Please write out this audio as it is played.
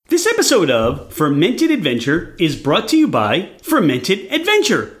episode of Fermented Adventure is brought to you by Fermented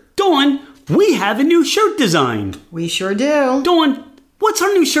Adventure. Dawn, we have a new shirt design. We sure do. Dawn, what's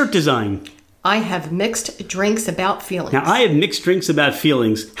our new shirt design? I have mixed drinks about feelings. Now, I have mixed drinks about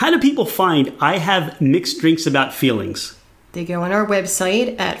feelings. How do people find I have mixed drinks about feelings? They go on our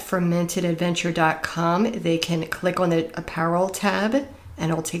website at fermentedadventure.com. They can click on the apparel tab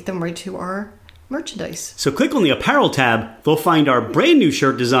and it'll take them right to our merchandise. So click on the apparel tab. They'll find our brand new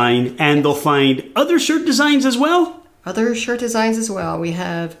shirt design and they'll find other shirt designs as well. Other shirt designs as well. We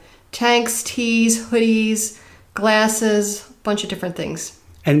have tanks, tees, hoodies, glasses, a bunch of different things.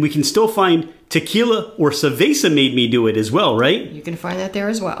 And we can still find tequila or cerveza made me do it as well, right? You can find that there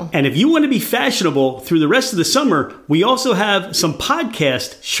as well. And if you want to be fashionable through the rest of the summer, we also have some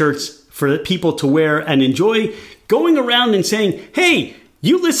podcast shirts for people to wear and enjoy going around and saying, hey,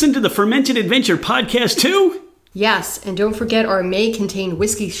 you listen to the Fermented Adventure podcast too? Yes, and don't forget our May Contain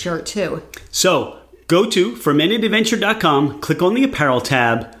Whiskey shirt too. So go to fermentedadventure.com, click on the apparel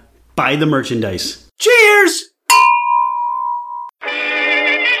tab, buy the merchandise. Cheers!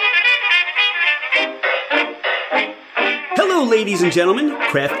 Hello, ladies and gentlemen,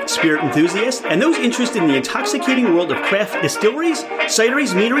 craft spirit enthusiasts, and those interested in the intoxicating world of craft distilleries,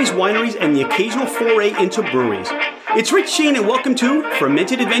 cideries, meaderies, wineries, and the occasional foray into breweries. It's Rich Shane, and welcome to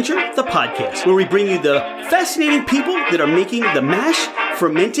Fermented Adventure, the podcast, where we bring you the fascinating people that are making the mash,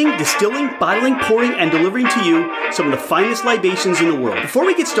 fermenting, distilling, bottling, pouring, and delivering to you some of the finest libations in the world. Before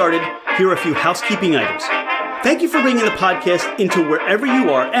we get started, here are a few housekeeping items. Thank you for bringing the podcast into wherever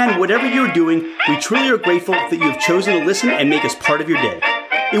you are and whatever you're doing. We truly are grateful that you have chosen to listen and make us part of your day.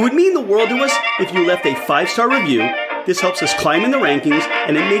 It would mean the world to us if you left a 5-star review. This helps us climb in the rankings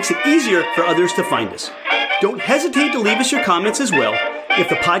and it makes it easier for others to find us. Don't hesitate to leave us your comments as well. If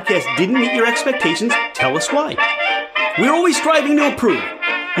the podcast didn't meet your expectations, tell us why. We're always striving to improve.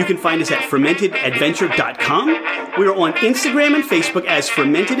 You can find us at fermentedadventure.com. We are on Instagram and Facebook as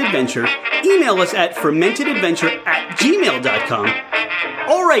Fermented Adventure. Email us at fermentedadventure@gmail.com.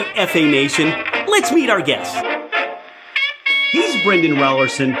 All right, FA Nation, let's meet our guest. He's Brendan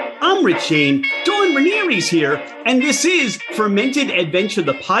Rollerson. I'm Rich Shane. Dawn Ranieri's here. And this is Fermented Adventure,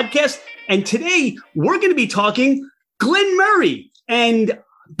 the podcast. And today we're going to be talking Glen Murray. And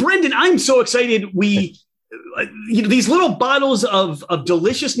Brendan, I'm so excited. These little bottles of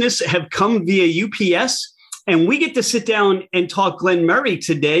deliciousness have come via UPS, and we get to sit down and talk Glen Murray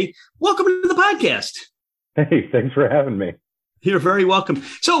today. Welcome to the podcast. Hey, thanks for having me. You're very welcome.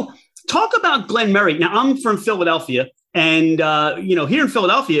 So talk about Glen Murray. Now, I'm from Philadelphia, and here in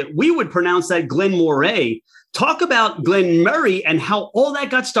Philadelphia, we would pronounce that Glen Moray. Talk about Glen Murray and how all that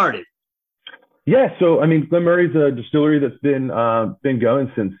got started. Yeah, so Glen Murray's a distillery that's been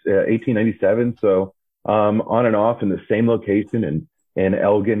going since 1897. So on and off in the same location in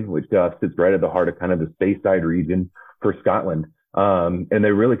Elgin, which sits right at the heart of kind of the Speyside region for Scotland. And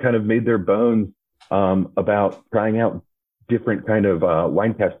they really kind of made their bones about trying out different kind of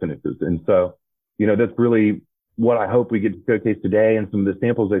wine cask finishes. And so, that's really what I hope we get to showcase today. And some of the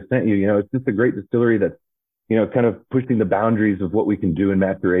samples I sent you, it's just a great distillery that's, kind of pushing the boundaries of what we can do in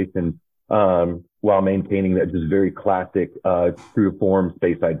maturation while maintaining that just very classic true form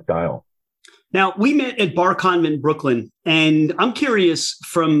Speyside style. Now, we met at Bar Convent, Brooklyn, and I'm curious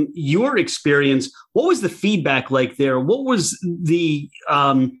from your experience, what was the feedback like there? What was the,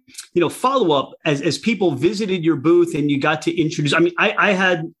 follow-up as people visited your booth and you got to introduce? I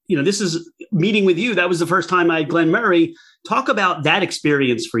had, this is meeting with you. That was the first time I had Glen Murray. Talk about that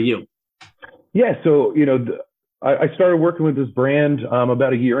experience for you. Yeah. So, I started working with this brand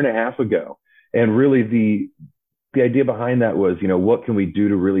about a year and a half ago. And really the idea behind that was, what can we do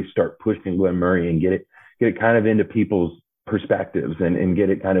to really start pushing Glen Murray and get it kind of into people's perspectives and get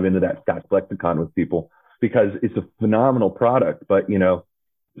it kind of into that Scotch lexicon with people, because it's a phenomenal product, but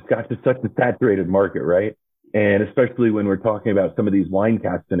Scotch is such a saturated market, right? And especially when we're talking about some of these wine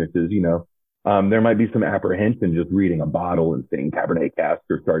cask finishes, there might be some apprehension just reading a bottle and saying Cabernet cask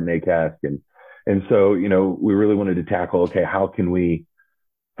or Chardonnay cask. And so, we really wanted to tackle, okay, how can we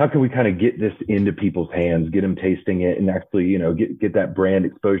kind of get this into people's hands, get them tasting it, and actually, get that brand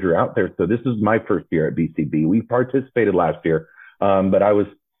exposure out there. So this is my first year at BCB. We participated last year, but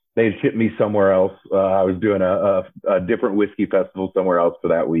they had shipped me somewhere else. I was doing a different whiskey festival somewhere else for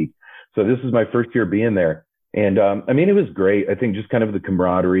that week. So this is my first year being there. And it was great. I think just kind of the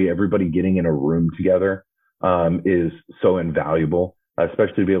camaraderie, everybody getting in a room together is so invaluable,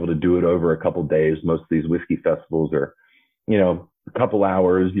 especially to be able to do it over a couple of days. Most of these whiskey festivals are, a couple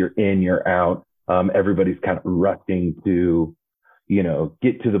hours, you're in, you're out. Everybody's kind of rushing to,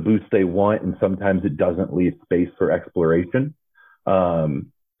 get to the booths they want. And sometimes it doesn't leave space for exploration.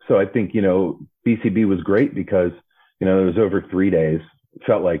 So So I think, BCB was great because, it was over 3 days. It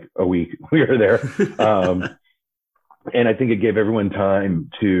felt like a week we were there. And I think it gave everyone time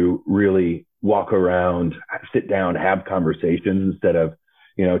to really walk around, sit down, have conversations instead of,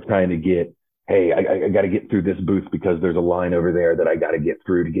 trying to get, hey, I got to get through this booth because there's a line over there that I got to get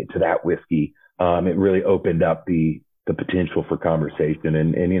through to get to that whiskey. It really opened up the potential for conversation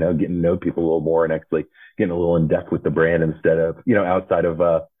and, getting to know people a little more and actually getting a little in depth with the brand instead of, outside of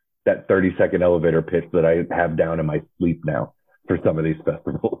that 30-second elevator pitch that I have down in my sleep now for some of these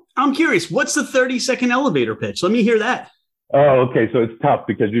festivals. I'm curious, what's the 30-second elevator pitch? Let me hear that. Oh, okay. So it's tough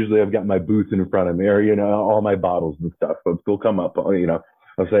because usually I've got my booth in front of me or, all my bottles and stuff. Folks will come up, I'll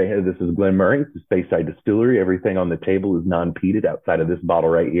say, hey, this is Glen Murray. It's a Speyside Distillery. Everything on the table is non-peated outside of this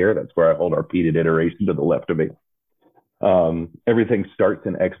bottle right here. That's where I hold our peated iteration to the left of me. Everything starts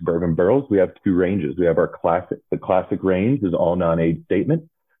in ex-bourbon barrels. We have 2 ranges. We have our classic. The classic range is all non-aged statement.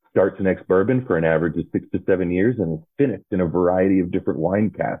 Starts in ex-bourbon for an average of 6 to 7 years and is finished in a variety of different wine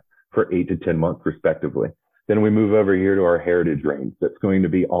casks for 8 to 10 months, respectively. Then we move over here to our heritage range. That's going to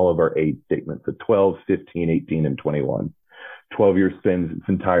be all of our age statements at 12, 15, 18, and 21. 12 years spends its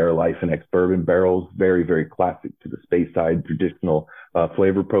entire life in ex-bourbon barrels, very, very classic to the Speyside traditional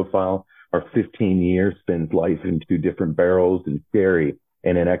flavor profile. Our 15 years spends life in 2 different barrels in sherry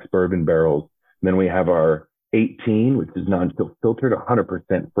and in ex-bourbon barrels. And then we have our 18, which is non-filtered,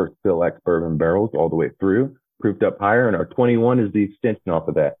 100% first fill ex-bourbon barrels all the way through, proofed up higher. And our 21 is the extension off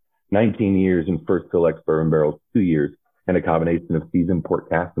of that. 19 years in first fill ex-bourbon barrels, 2 years, and a combination of seasoned port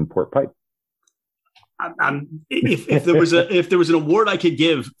cask and port pipe. If there was an award I could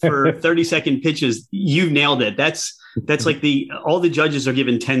give for 30-second pitches, you nailed it. That's like all the judges are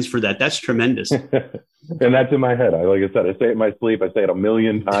given 10s for that. That's tremendous. And that's in my head. Like I said, I say it in my sleep. I say it a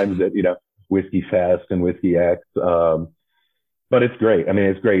million times at, Whiskey Fest and Whiskey X. But it's great. I mean,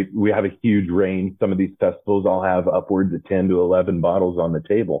 it's great. We have a huge range. Some of these festivals all have upwards of 10 to 11 bottles on the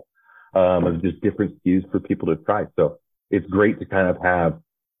table, of just different SKUs for people to try. So it's great to kind of have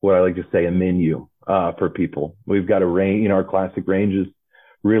what I like to say, a menu, for people. We've got a range, our classic range is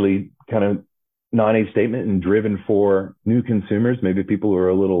really kind of non-age statement and driven for new consumers, maybe people who are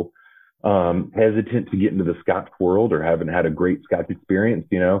a little, hesitant to get into the Scotch world or haven't had a great Scotch experience,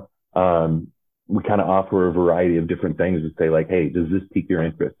 we kind of offer a variety of different things to say like, hey, does this pique your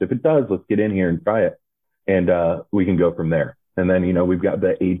interest? If it does, let's get in here and try it. And, we can go from there. And then, we've got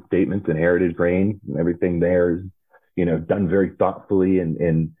the age statements and heritage range and everything there is, done very thoughtfully and,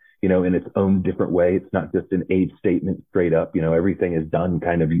 in its own different way. It's not just an age statement straight up, everything is done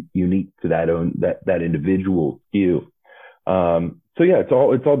kind of unique to that individual SKU. So yeah, it's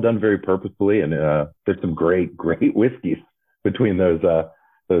all done very purposefully. And, there's some great whiskeys between those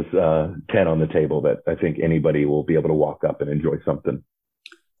 10 on the table that I think anybody will be able to walk up and enjoy something.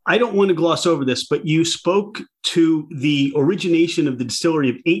 I don't want to gloss over this, but you spoke to the origination of the distillery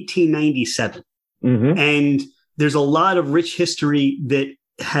of 1897. Mm-hmm. And there's a lot of rich history that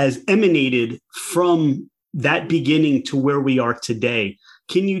has emanated from that beginning to where we are today.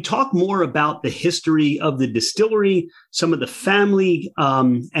 Can you talk more about the history of the distillery, some of the family,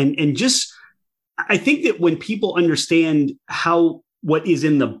 and just, I think that when people understand how what is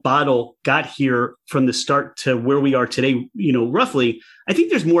in the bottle got here from the start to where we are today, roughly, I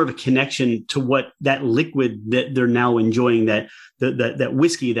think there's more of a connection to what that liquid that they're now enjoying, that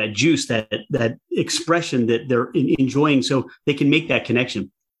whiskey, that juice, that expression that they're enjoying, so they can make that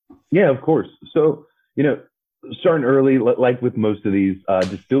connection. Yeah, of course. So, starting early, like with most of these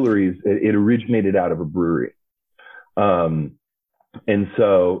distilleries, it originated out of a brewery. And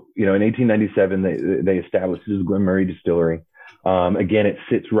so, in 1897, they established this Glen Murray Distillery. Again, it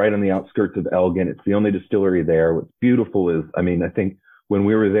sits right on the outskirts of Elgin. It's the only distillery there. What's beautiful is, I think when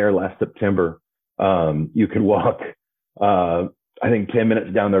we were there last September, you could walk, 10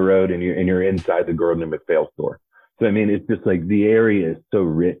 minutes down the road and you're inside the Gordon and MacPhail store. So, it's just like the area is so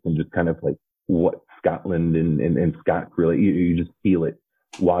rich and just kind of like what Scotland and Scots really, you just feel it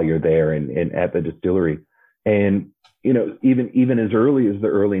while you're there and at the distillery. And, even as early as the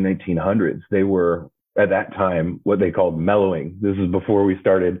early 1900s, they were, at that time, what they called mellowing. This is before we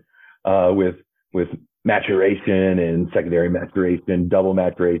started with maturation and secondary maturation, double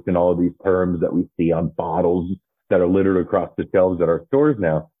maturation, all of these terms that we see on bottles that are littered across the shelves at our stores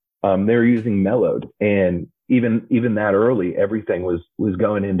now. They're using mellowed, and even that early, everything was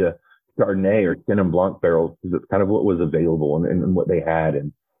going into Chardonnay or Chenin Blanc barrels because it's kind of what was available and what they had.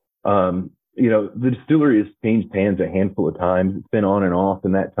 And the distillery has changed hands a handful of times. It's been on and off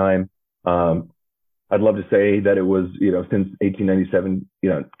in that time. I'd love to say that it was, since 1897,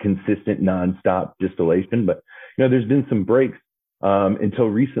 consistent nonstop distillation, but, there's been some breaks. until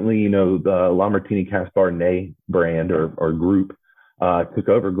recently, you know, the La Martini Cask Chardonnay brand or group took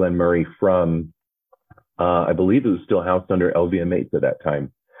over Glenmurray from, I believe it was still housed under LVMH at that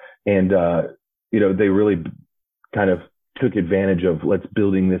time. And, you know, they really kind of took advantage of let's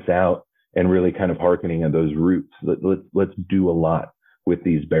building this out and really kind of hearkening on those roots. Let's do a lot with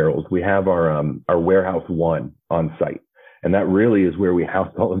these barrels. We have our warehouse one on site, and that really is where we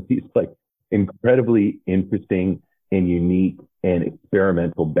house all of these like incredibly interesting and unique and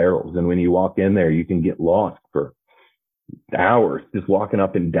experimental barrels. And when you walk in there, you can get lost for hours just walking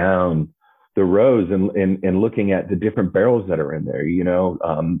up and down the rows and looking at the different barrels that are in there, you know,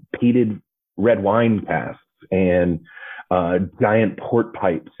 peated red wine casks and giant port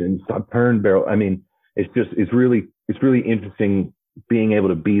pipes and Sauterne barrel. I mean, it's really interesting being able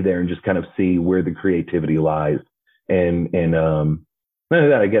to be there and just kind of see where the creativity lies. And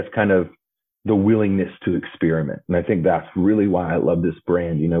that, I guess, kind of the willingness to experiment. And I think that's really why I love this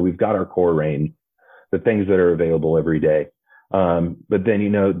brand. You know, we've got our core range, the things that are available every day. But then, you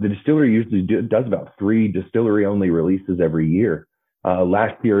know, the distillery usually does about 3 distillery only releases every year.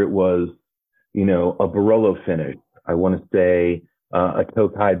 Last year it was, you know, a Barolo finish. I want to say a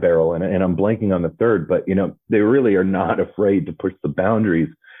Tokai barrel, and I'm blanking on the third, but, you know, they really are not afraid to push the boundaries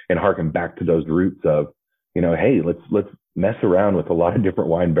and harken back to those roots of, you know, hey, let's mess around with a lot of different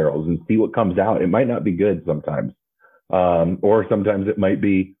wine barrels and see what comes out. It might not be good sometimes, or sometimes it might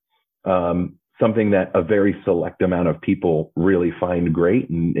be something that a very select amount of people really find great,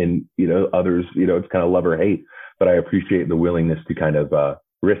 and you know, others, you know, it's kind of love or hate. But I appreciate the willingness to kind of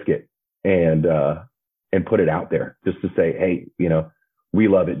risk it and put it out there just to say, hey, you know, we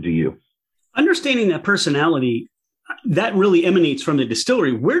love it. Do you? Understanding that personality, that really emanates from the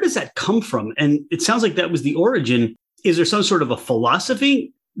distillery. Where does that come from? And it sounds like that was the origin. Is there some sort of a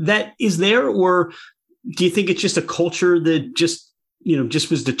philosophy that is there, or do you think it's just a culture that just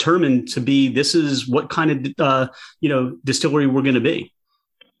was determined to be, this is what kind of, distillery we're going to be?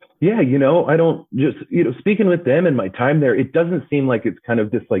 Yeah. You know, I don't just, you know, speaking with them and my time there, it doesn't seem like it's kind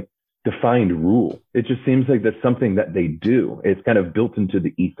of this like defined rule. It just seems like that's something that they do. It's kind of built into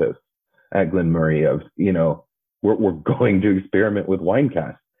the ethos at Glenmurray of, you know, we're going to experiment with wine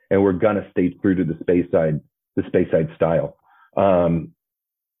casks and we're going to stay true to the Speyside style.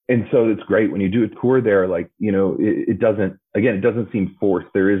 And so it's great when you do a tour there, like, you know, it doesn't seem forced.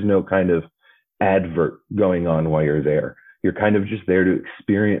 There is no kind of advert going on while you're there. You're kind of just there to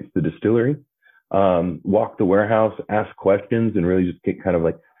experience the distillery, walk the warehouse, ask questions, and really just get kind of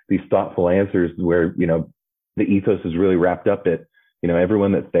like these thoughtful answers where, you know, the ethos is really wrapped up at, you know,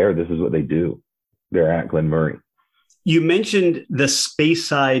 everyone that's there, this is what they do. They're at Glenmurray. You mentioned the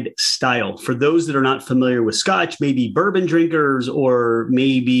Speyside style. For those that are not familiar with Scotch, maybe bourbon drinkers or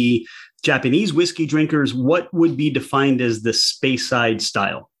maybe Japanese whiskey drinkers, what would be defined as the Speyside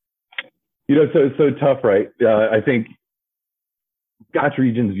style? You know, so it's so tough, right? I think Scotch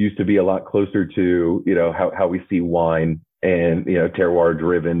regions used to be a lot closer to, you know, how we see wine and, you know, terroir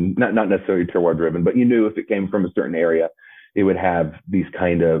driven, not necessarily terroir driven, but you knew if it came from a certain area, it would have these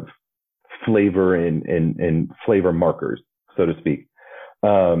kind of flavor and flavor markers, so to speak.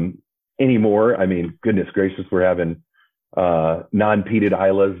 Anymore, I mean, goodness gracious, we're having non-peated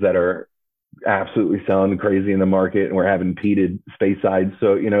Islas that are absolutely selling crazy in the market, and we're having peated Speyside.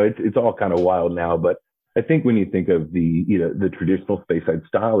 So, you know, it's all kind of wild now. But I think when you think of the traditional Speyside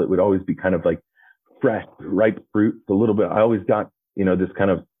style, it would always be kind of like fresh, ripe fruit, a little bit. I always got, you know, this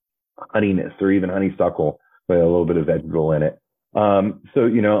kind of honeyness or even honeysuckle with a little bit of vegetable in it. So,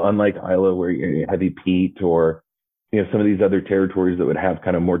 you know, unlike Islay where you heavy peat or, you know, some of these other territories that would have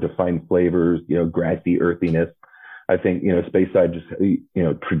kind of more defined flavors, you know, grassy earthiness, I think, you know, Speyside just, you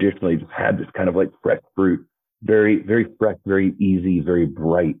know, traditionally just had this kind of like fresh fruit, very, very fresh, very easy, very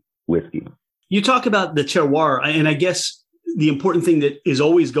bright whiskey. You talk about the terroir, and I guess the important thing that is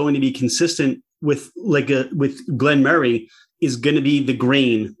always going to be consistent with with Glenmurray is going to be the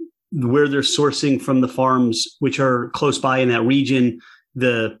grain, where they're sourcing from the farms, which are close by in that region,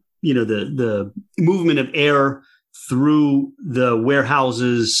 the movement of air through the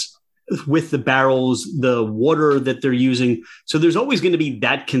warehouses with the barrels, the water that they're using. So there's always going to be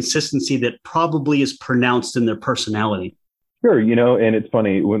that consistency that probably is pronounced in their personality. Sure. You know, and it's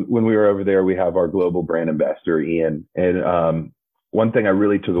funny when we were over there, we have our global brand ambassador, Ian. And one thing I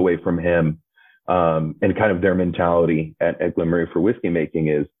really took away from him and kind of their mentality at Glenmurray for whiskey making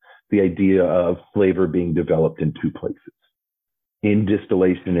is the idea of flavor being developed in 2 places, in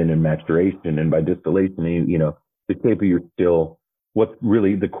distillation and in maturation. And by distillation, you know, the shape of your still, what's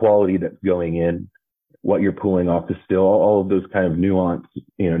really the quality that's going in, what you're pulling off the still, all of those kind of nuanced,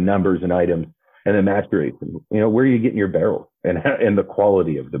 you know, numbers and items and then maturation. Where are you getting your barrels and the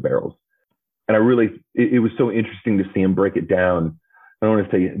quality of the barrels? And it was so interesting to see him break it down. I don't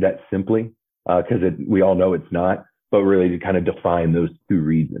want to say that simply, because we all know it's not, but really to kind of define those two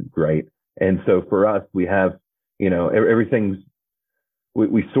reasons, right? And so for us, we have, everything's,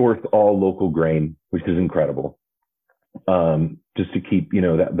 we source all local grain, which is incredible, just to keep,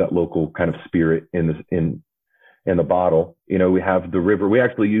 that local kind of spirit in the bottle. We have the river. We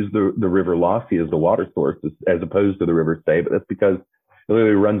actually use the River Lossy as the water source as opposed to the River Say, but that's because it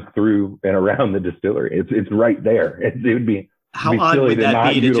literally runs through and around the distillery. It's right there. It would be how odd would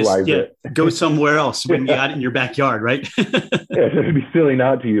that be to just go somewhere else when you got it in your backyard, right? It would be silly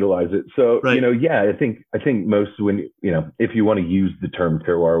not to utilize it. So, right. I think most when, if you want to use the term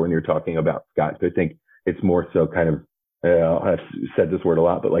terroir when you're talking about Scotch, I think it's more so kind of, I've said this word a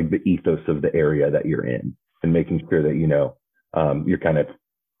lot, but like the ethos of the area that you're in and making sure that, you're kind of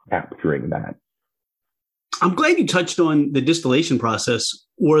capturing that. I'm glad you touched on the distillation process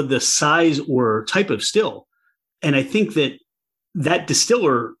or the size or type of still. And I think that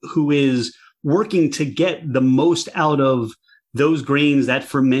distiller who is working to get the most out of those grains, that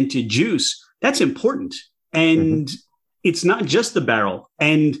fermented juice, that's important. And it's not just the barrel,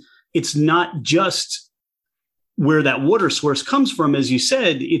 and it's not just where that water source comes from. As you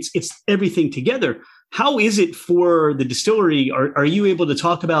said, it's everything together. How is it for the distillery? Are you able to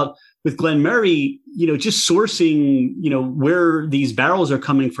talk about with Glen Murray, just sourcing, where these barrels are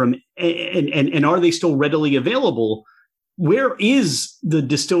coming from, and are they still readily available? Where is the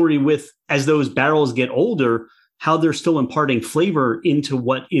distillery as those barrels get older, how they're still imparting flavor into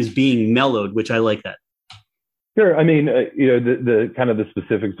what is being mellowed, which I like that. Sure. I mean, the kind of the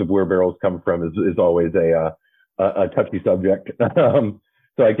specifics of where barrels come from is always a touchy subject.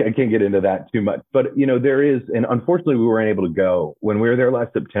 So I can't get into that too much, but there is, and unfortunately we weren't able to go when we were there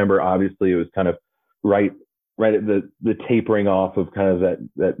last September. Obviously it was kind of right at the tapering off of kind of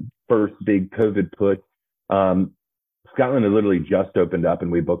that first big COVID push. Scotland had literally just opened up,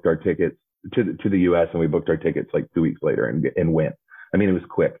 and we booked our tickets to the US, and we booked our tickets like 2 weeks later and went. I mean, it was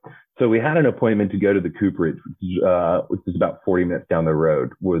quick. So we had an appointment to go to the cooperage, which is about 40 minutes down the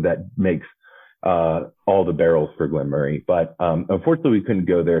road, where that makes all the barrels for Glen Murray. But unfortunately, we couldn't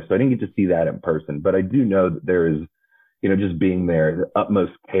go there, so I didn't get to see that in person. But I do know that there is, just being there, the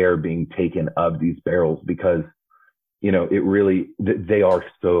utmost care being taken of these barrels, because, it really, they are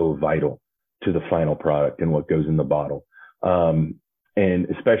so vital to the final product and what goes in the bottle. And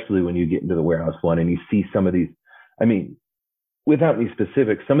especially when you get into the warehouse one and you see some of these, I mean, without any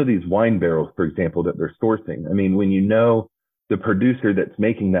specifics, some of these wine barrels, for example, that they're sourcing. I mean, when the producer that's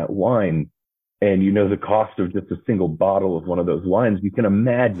making that wine, and the cost of just a single bottle of one of those wines, you can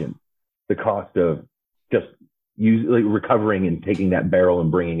imagine the cost of just recovering and taking that barrel and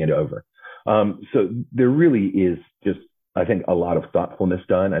bringing it over. So there really is just, I think, a lot of thoughtfulness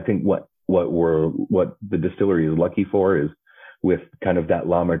done. I think what the distillery is lucky for is with kind of that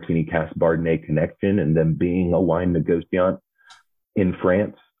La Martini Cask Bardenay connection, and them being a wine negociant in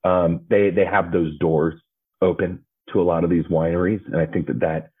France. They have those doors open to a lot of these wineries. And I think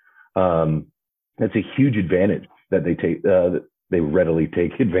that's a huge advantage that they readily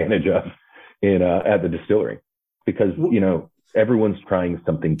take advantage of at the distillery, because, everyone's trying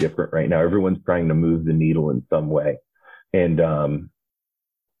something different right now. Everyone's trying to move the needle in some way. And,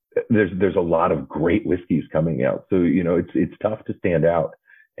 there's a lot of great whiskeys coming out. So, it's tough to stand out.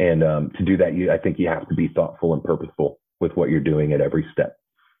 And, to do that, I think you have to be thoughtful and purposeful with what you're doing at every step.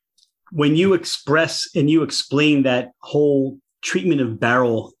 When you express and you explain that whole treatment of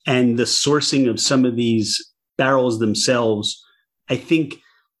barrel and the sourcing of some of these barrels themselves, I think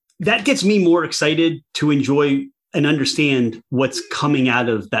that gets me more excited to enjoy and understand what's coming out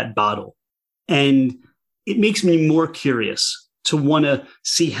of that bottle. And it makes me more curious to want to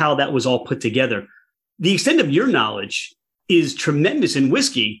see how that was all put together. The extent of your knowledge is tremendous in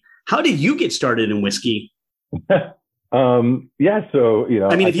whiskey. How did you get started in whiskey? So,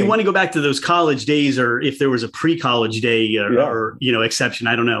 if you want to go back to those college days, or if there was a pre-college day or exception,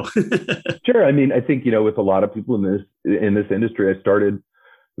 I don't know. Sure. I mean, I think, with a lot of people in this industry, I started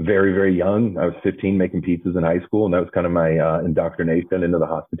very, very young. I was 15 making pizzas in high school, and that was kind of my indoctrination into the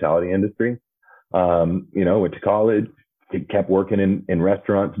hospitality industry. Went to college, kept working in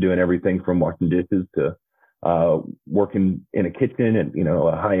restaurants, doing everything from washing dishes to working in a kitchen and,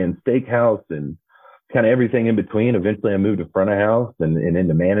 a high-end steakhouse and kind of everything in between. Eventually I moved to front of house and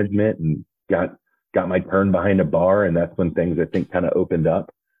into management, and got my turn behind a bar. And that's when things, I think, kind of opened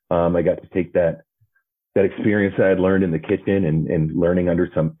up. I got to take that experience that I'd learned in the kitchen and learning under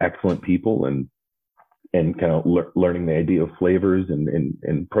some excellent people, and and kind of learning the idea of flavors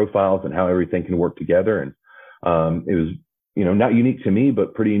and profiles and how everything can work together. And it was, not unique to me,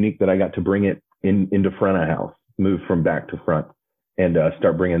 but pretty unique that I got to bring it into front of house, move from back to front, and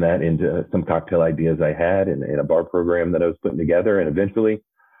start bringing that into some cocktail ideas I had in a bar program that I was putting together. And eventually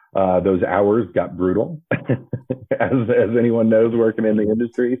those hours got brutal, as anyone knows working in the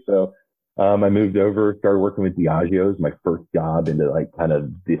industry. So I moved over, started working with Diageo's, my first job into like kind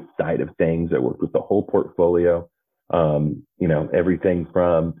of this side of things. I worked with the whole portfolio, everything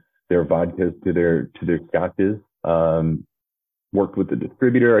from their vodkas to their scotches. Worked with the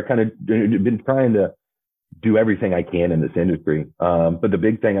distributor. I kind of been trying to do everything I can in this industry. But the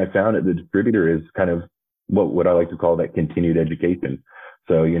big thing I found at the distributor is kind of what I like to call that continued education.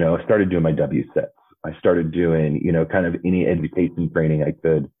 So, I started doing my W sets. I started doing, kind of any education training I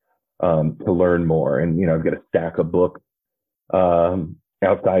could, to learn more. And, I've got a stack of books,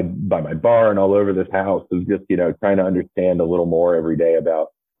 outside by my bar and all over this house of just, trying to understand a little more every day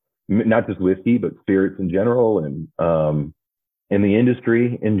about not just whiskey, but spirits in general and, in the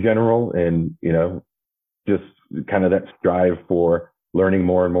industry in general. And, just kind of that strive for learning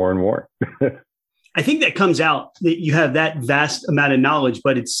more and more and more. I think that comes out that you have that vast amount of knowledge,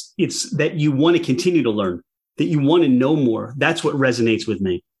 but it's that you want to continue to learn, that you want to know more. That's what resonates with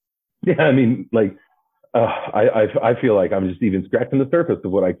me. Yeah. I mean, like, I feel like I'm just even scratching the surface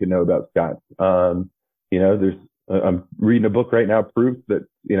of what I could know about Scotch. I'm reading a book right now, Proof, that,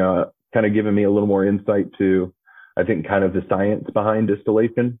 kind of giving me a little more insight to, I think, kind of the science behind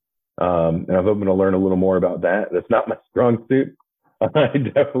distillation. And I'm hoping to learn a little more about that. That's not my strong suit. I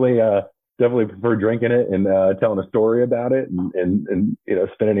definitely prefer drinking it and telling a story about it and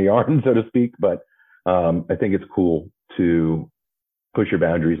spinning a yarn, so to speak. But I think it's cool to push your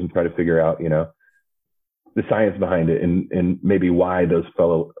boundaries and try to figure out, the science behind it and maybe why those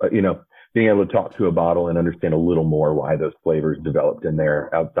being able to talk to a bottle and understand a little more why those flavors developed in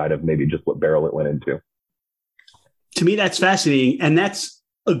there outside of maybe just what barrel it went into. To me, that's fascinating. And that's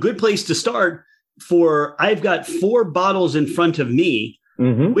a good place to start I've got 4 bottles in front of me.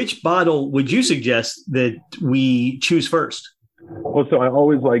 Mm-hmm. Which bottle would you suggest that we choose first? Well, so I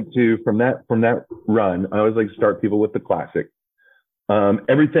always like to, from that run, I always like to start people with the classic.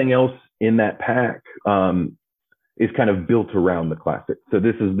 Everything else in that pack is kind of built around the classic. So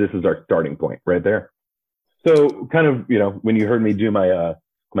this is our starting point right there. So kind of, when you heard me do my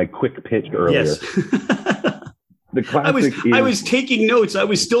quick pitch earlier. Yes. The classic I was taking notes. I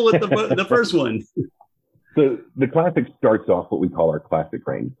was still at the first one. So the classic starts off what we call our classic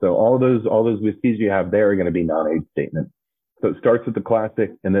range. So all those whiskeys you have there are going to be non-age statements. So it starts with the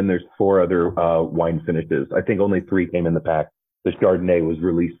classic, and then there's 4 other wine finishes. I think only 3 came in the pack. The Chardonnay was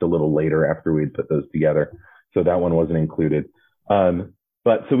released a little later after we had put those together, so that one wasn't included.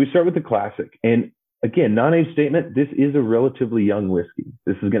 But so we start with the classic, and again, non-age statement. This is a relatively young whiskey.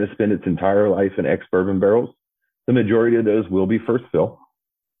 This is going to spend its entire life in ex-bourbon barrels. The majority of those will be first fill,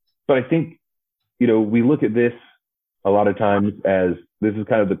 but I think, we look at this a lot of times as this is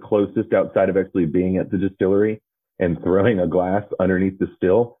kind of the closest outside of actually being at the distillery and throwing a glass underneath the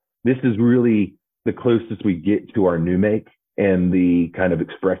still. This is really the closest we get to our new make and the kind of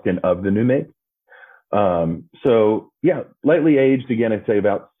expression of the new make. So yeah, lightly aged, again, I'd say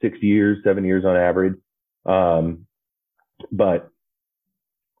about 6 years, 7 years on average. But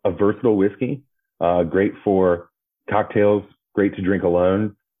a versatile whiskey, great for cocktails, great to drink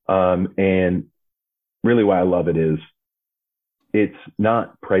alone. And really why I love it is it's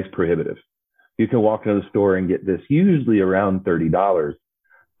not price prohibitive. You can walk into the store and get this usually around $30.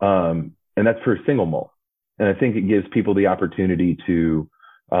 And that's for a single malt. And I think it gives people the opportunity to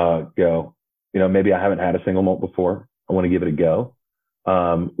go, maybe I haven't had a single malt before. I want to give it a go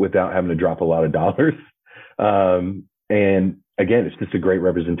without having to drop a lot of dollars. And again, it's just a great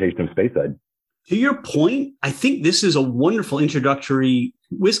representation of Speyside. To your point, I think this is a wonderful introductory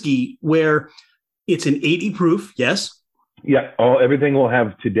whiskey where it's an 80 proof. Yes. Yeah. Everything we'll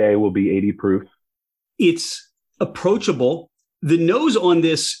have today will be 80 proof. It's approachable. The nose on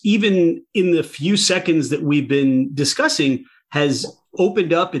this, even in the few seconds that we've been discussing, has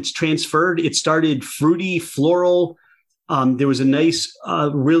opened up. It's transferred. It started fruity, floral. There was a nice, I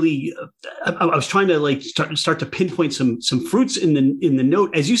was trying to start to pinpoint some fruits in the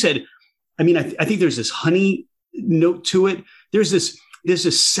note. As you said, I mean, I think there's this honey note to it. There's this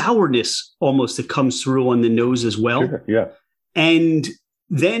sourness almost that comes through on the nose as well. Sure, yeah. And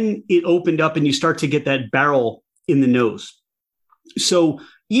then it opened up and you start to get that barrel in the nose. So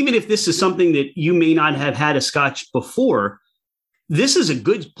even if this is something that you may not have had a Scotch before, this is a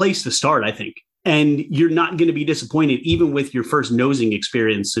good place to start, I think. And you're not going to be disappointed even with your first nosing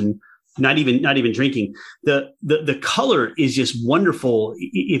experience. And not even drinking. The color is just wonderful.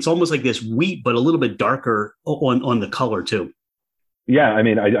 It's almost like this wheat, but a little bit darker on the color too. Yeah, I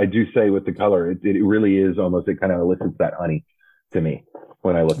mean, I do say with the color, it really is almost, it kind of elicits that honey to me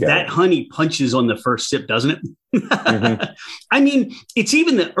when I look at it. That honey punches on the first sip, doesn't it? Mm-hmm. I mean, it's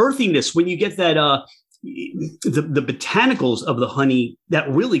even the earthiness when you get that the botanicals of the honey that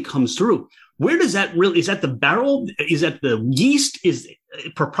really comes through. Where does that really, is that the barrel? Is that the yeast? Is it a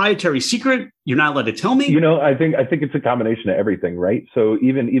proprietary secret you're not allowed to tell me? I think it's a combination of everything, right? So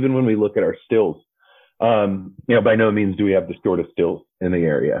even when we look at our stills, by no means do we have the shortest stills in the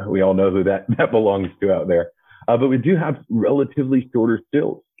area. We all know who that belongs to out there. But we do have relatively shorter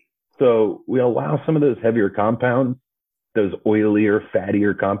stills. So we allow some of those heavier compounds, those oilier,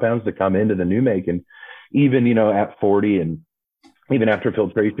 fattier compounds to come into the new make. And even, at 40 and even after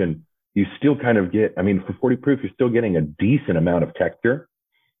filtration, you still kind of get, for 40 proof, you're still getting a decent amount of texture.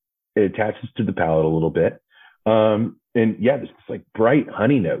 It attaches to the palate a little bit. And yeah, it's just like bright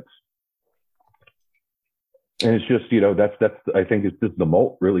honey notes. And it's just, that's I think it's just the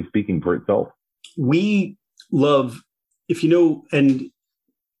malt really speaking for itself. We love, if you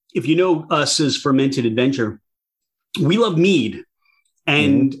know us as Fermented Adventure, we love mead.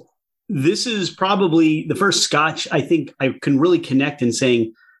 And this is probably the first Scotch I think I can really connect in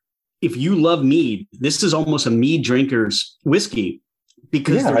saying, if you love mead, this is almost a mead drinker's whiskey,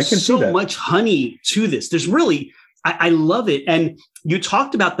 because there's so much honey to this. There's really, I love it. And you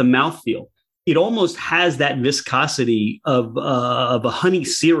talked about the mouthfeel. It almost has that viscosity of a honey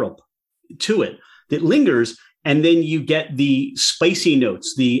syrup to it that lingers. And then you get the spicy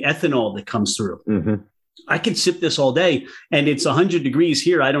notes, the ethanol that comes through. Mm-hmm. I could sip this all day, and it's 100 degrees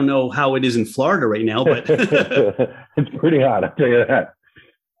here. I don't know how it is in Florida right now, but it's pretty hot. I'll tell you that.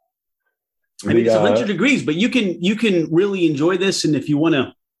 It's 100 degrees, but you can really enjoy this. And if you want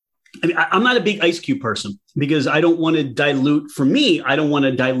to, I'm not a big ice cube person because I don't want to dilute. For me, I don't want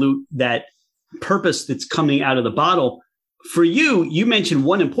to dilute that purpose that's coming out of the bottle. For you, you mentioned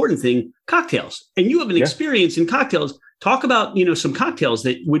one important thing: cocktails, and you have an experience in cocktails. Talk about some cocktails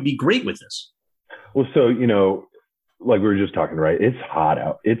that would be great with this. Well, so like we were just talking, right? It's hot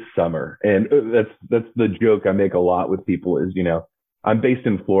out. It's summer, and that's the joke I make a lot with people is I'm based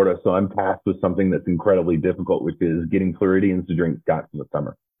in Florida, so I'm tasked with something that's incredibly difficult, which is getting Floridians to drink scotch in the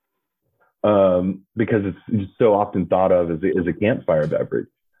summer, because it's just so often thought of as a campfire beverage.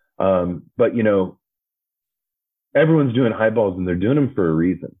 But everyone's doing highballs, and they're doing them for a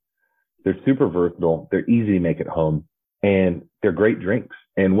reason. They're super versatile. They're easy to make at home, and they're great drinks.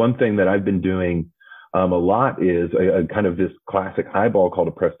 And one thing that I've been doing a lot is a kind of this classic highball called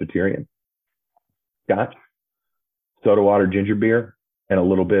a Presbyterian. Scotch, soda water, ginger beer, and a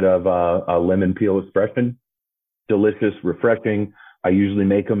little bit of a lemon peel expression. Delicious, refreshing. I usually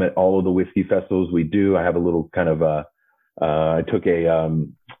make them at all of the whiskey festivals we do. I have a little kind of I took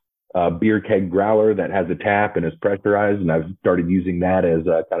a beer keg growler that has a tap and is pressurized, and I've started using that as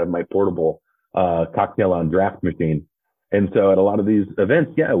kind of my portable cocktail on draft machine. And so at a lot of these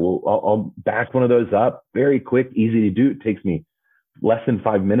events, I'll bash one of those up. Very quick, easy to do. It takes me less than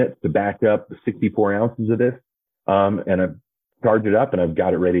 5 minutes to back up 64 ounces of this. And I charge it up, and I've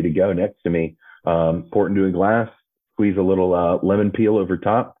got it ready to go next to me. Pour it into a glass, squeeze a little lemon peel over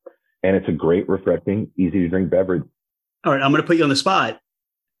top, and it's a great, refreshing, easy to drink beverage. All right, I'm going to put you on the spot.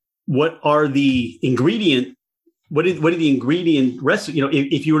 What are the ingredient? What are the ingredient recipe?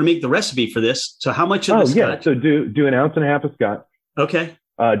 If you were to make the recipe for this, so how much of the scotch? So do 1.5 ounces of scotch. Okay.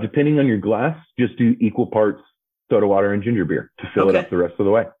 Depending on your glass, just do equal parts soda water and ginger beer to fill it up the rest of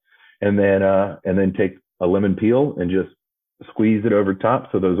the way, and then take a lemon peel and just squeeze it over top,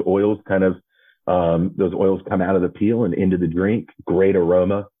 so those oils come out of the peel and into the drink. Great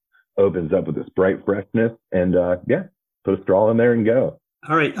aroma, opens up with this bright freshness, and put a straw in there and go.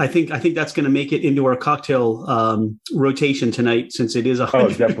 All right, I think that's going to make it into our cocktail rotation tonight, since it is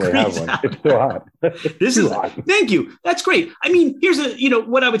 100 definitely degrees have one. out. It's so hot. This is hot. Thank you. That's great. Here's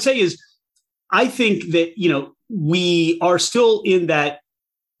what I would say is, I think that we are still in that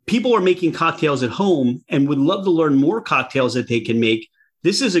people are making cocktails at home and would love to learn more cocktails that they can make.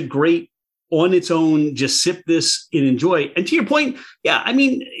 This is a great on its own, just sip this and enjoy. And to your point,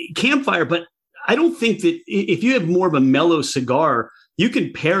 campfire, but I don't think that if you have more of a mellow cigar, you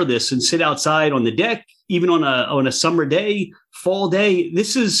can pair this and sit outside on the deck, even on a summer day, fall day.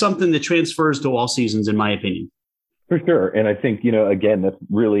 This is something that transfers to all seasons, in my opinion. For sure. And I think, again, that's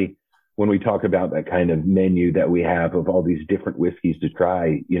really when we talk about that kind of menu that we have of all these different whiskeys to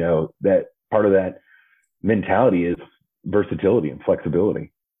try, that part of that mentality is versatility and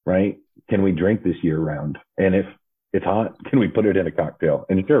flexibility, right? Can we drink this year round? And if it's hot. Can we put it in a cocktail?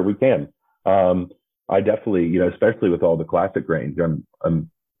 And sure, we can. I definitely, especially with all the classic grains,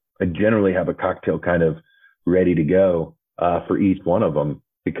 I generally have a cocktail kind of ready to go for each one of them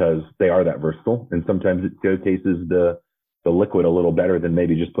because they are that versatile. And sometimes it showcases the liquid a little better than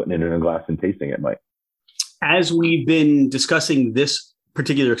maybe just putting it in a glass and tasting it might. As we've been discussing this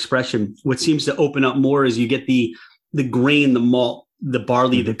particular expression, what seems to open up more is you get the grain, the malt, the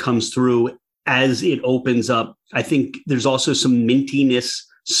barley that comes through as it opens up. I think there's also some mintiness,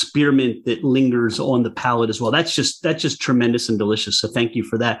 spearmint that lingers on the palate as well. That's just tremendous and delicious. So thank you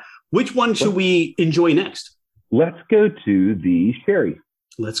for that. Which one should we enjoy next? Let's go to the sherry.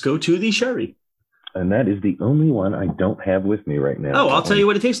 Let's go to the sherry. And that is the only one I don't have with me right now. Oh, I'll tell you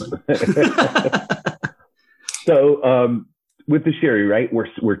what it tastes like. So with the sherry, right,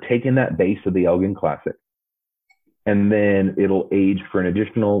 we're taking that base of the Elgin Classic, and then it'll age for an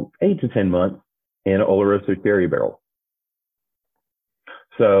additional 8 to 10 months in Oloroso sherry barrel.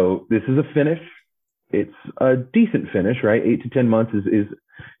 So this is a finish. It's a decent finish, right? 8 to 10 months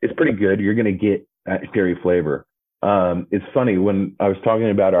is pretty good. You're going to get that sherry flavor. It's funny, when I was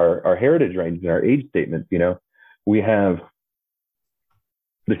talking about our heritage range and our age statements, we have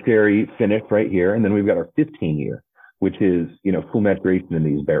the sherry finish right here, and then we've got our 15-year, which is, full maturation in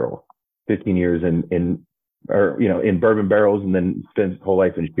these barrels, 15 years in bourbon barrels, and then spends his whole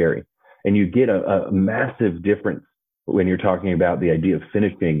life in sherry. And you get a massive difference when you're talking about the idea of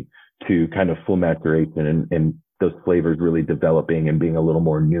finishing to kind of full maturation and those flavors really developing and being a little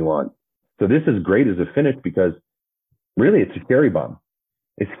more nuanced. So this is great as a finish because really it's a sherry bomb.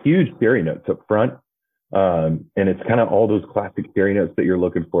 It's huge sherry notes up front. And it's kind of all those classic sherry notes that you're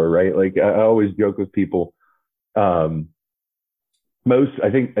looking for, right? Like I always joke with people. I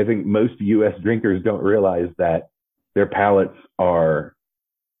think most U.S. drinkers don't realize that their palates are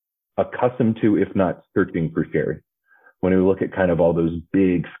accustomed to, if not searching for sherry. When we look at kind of all those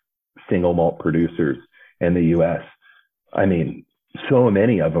big single malt producers in the U.S., I mean, so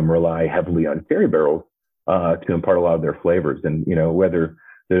many of them rely heavily on sherry barrels to impart a lot of their flavors. And, whether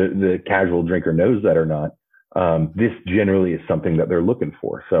the casual drinker knows that or not, this generally is something that they're looking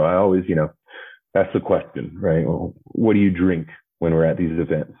for. So I always, ask the question, right? Well, what do you drink when we're at these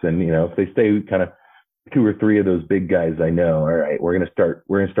events? And, if they say kind of 2 or 3 of those big guys, I know, all right, we're going to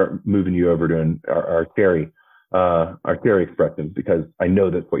start moving you over to our sherry expressions, because I know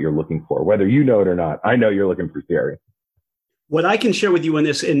that's what you're looking for. Whether you know it or not, I know you're looking for sherry. What I can share with you on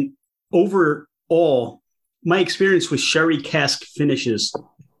this, and overall, my experience with sherry cask finishes,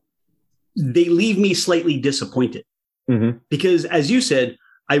 they leave me slightly disappointed. Because, as you said,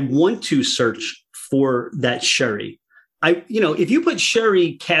 I want to search for that sherry. If you put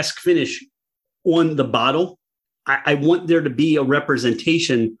sherry cask finish on the bottle, I want there to be a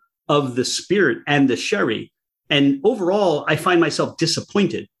representation of the spirit and the sherry. And overall, I find myself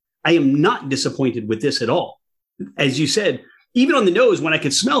disappointed. I am not disappointed with this at all. As you said, even on the nose, when I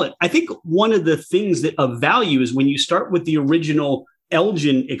could smell it, I think one of the things that of value is when you start with the original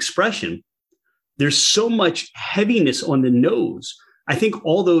Elgin expression, there's so much heaviness on the nose. I think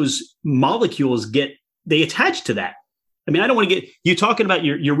all those molecules they attach to that. I mean, I don't want to get you talking about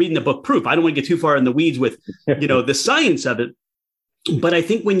you're reading the book Proof. I don't want to get too far in the weeds with, the science of it. But I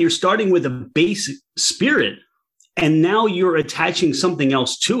think when you're starting with a base spirit and now you're attaching something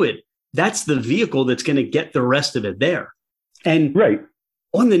else to it, that's the vehicle that's going to get the rest of it there. And right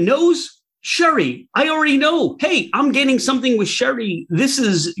on the nose, sherry, I already know, hey, I'm getting something with sherry. This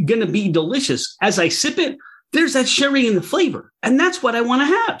is going to be delicious. As I sip it, there's that sherry in the flavor. And that's what I want to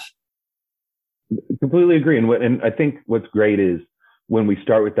have. Completely agree. And I think what's great is when we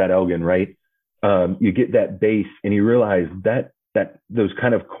start with that Elgin, right? You get that base and you realize that those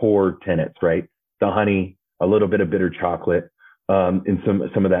kind of core tenets, right? The honey, a little bit of bitter chocolate, and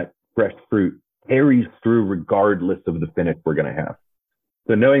some of that fresh fruit carries through regardless of the finish we're going to have.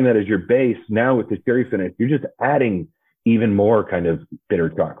 So knowing that as your base, now with the sherry finish, you're just adding even more kind of bitter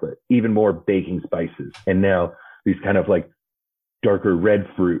chocolate, even more baking spices. And now these kind of like darker red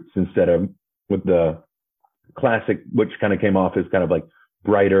fruits instead of with the classic, which kind of came off as kind of like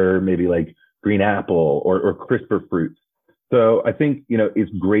brighter, maybe like green apple or crisper fruits. So I think,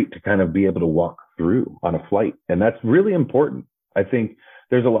 it's great to kind of be able to walk through on a flight. And that's really important. I think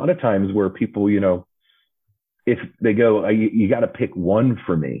there's a lot of times where people, if they go, you got to pick one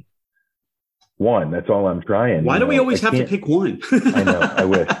for me. One, that's all I'm trying. Why do we always have to pick one? I know, I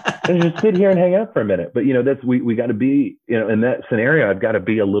wish. And just sit here and hang out for a minute. But, that's, we got to be, in that scenario, I've got to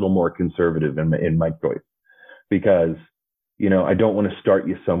be a little more conservative in my choice because, I don't want to start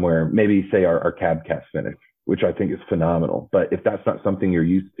you somewhere, maybe say our cab cast finish, which I think is phenomenal. But if that's not something you're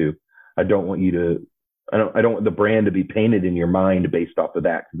used to, I don't want you to I don't want the brand to be painted in your mind based off of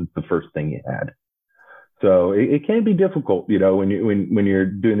that because it's the first thing you had. So it can be difficult, you know, when you're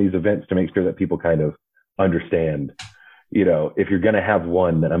doing these events to make sure that people kind of understand, you know, if you're going to have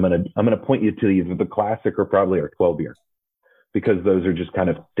one, then I'm going to point you to either the classic or probably our 12 year, because those are just kind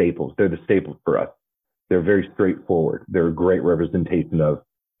of staples. They're the staples for us. They're very straightforward. They're a great representation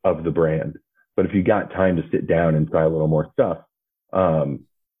of the brand. But if you got time to sit down and try a little more stuff,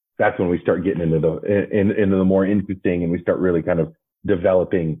 that's when we start getting into the more interesting, and we start really kind of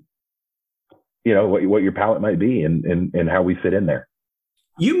developing, you know, what your palate might be and how we fit in there.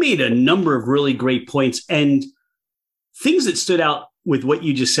 You made a number of really great points, and things that stood out with what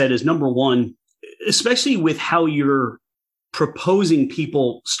you just said is, number one, especially with how you're proposing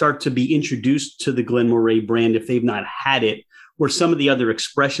people start to be introduced to the Glen Moray brand if they've not had it, or some of the other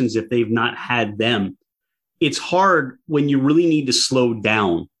expressions if they've not had them. It's hard when you really need to slow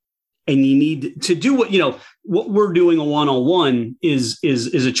down and you need to do what, you know, what we're doing a one-on-one is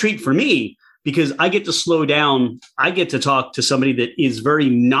a treat for me, because I get to slow down. I get to talk to somebody that is very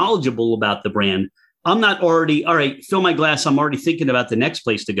knowledgeable about the brand. I'm not already, all right, fill my glass. I'm already thinking about the next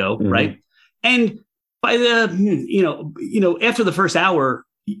place to go. Mm-hmm. Right. And by the, you know, after the first hour,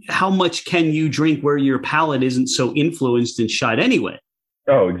 how much can you drink where your palate isn't so influenced and shot anyway?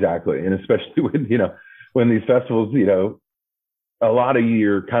 Oh, exactly. And especially when, you know, when these festivals, you know, a lot of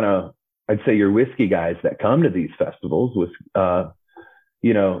your kind of, I'd say your whiskey guys that come to these festivals with,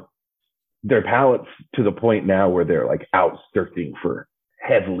 you know, their palates to the point now where they're like out searching for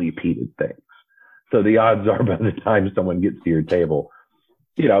heavily peated things. So the odds are by the time someone gets to your table,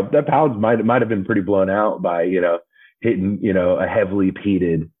 you know, that palate might have been pretty blown out by, you know, hitting, you know, a heavily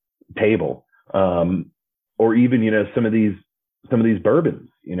peated table, or even, you know, some of these bourbons,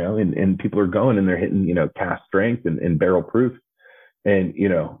 you know, and people are going and they're hitting, you know, cask strength and barrel proof, and, you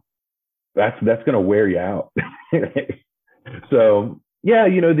know, that's going to wear you out. So yeah,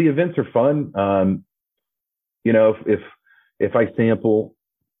 you know, the events are fun. You know, if I sample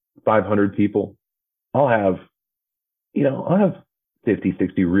 500 people, I'll have 50,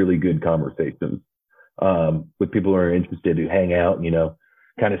 60 really good conversations with people who are interested, who hang out and, you know,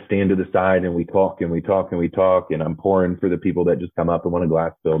 kind of stand to the side, and we talk and we talk and we talk, and I'm pouring for the people that just come up and want a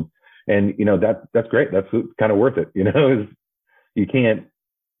glass filled. And, you know, that's great. That's kind of worth it. You know, you can't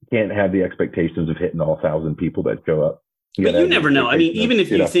have the expectations of hitting all 1,000 people that show up. But you never know. I mean, even if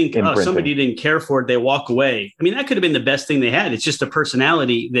you think, oh, somebody didn't care for it, they walk away. I mean, that could have been the best thing they had. It's just a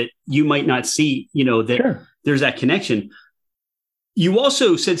personality that you might not see, you know, that sure. There's that connection. You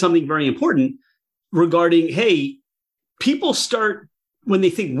also said something very important regarding, hey, people start, when they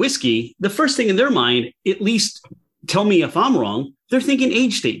think whiskey, the first thing in their mind, at least tell me if I'm wrong, they're thinking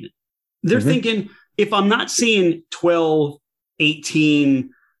age statement. They're thinking, if I'm not seeing 12, 18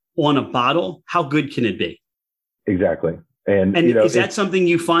 on a bottle, how good can it be? Exactly. And you know, is that something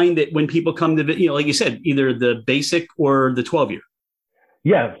you find that when people come to, you know, like you said, either the basic or the 12 year?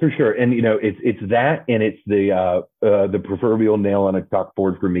 Yeah, for sure. And, you know, it's that, and it's the proverbial nail on a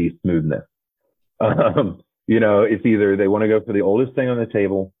chalkboard for me, smoothness. You know, it's either they want to go for the oldest thing on the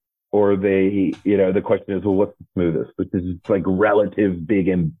table, or they, you know, the question is, well, what's the smoothest? Which is like relative big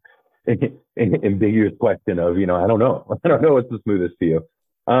and ambiguous question of, you know, I don't know what's the smoothest to you.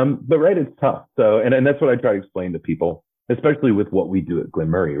 But right, it's tough. So, and that's what I try to explain to people, especially with what we do at Glen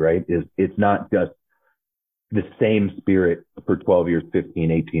Moray, right? Is it's not just the same spirit for 12 years,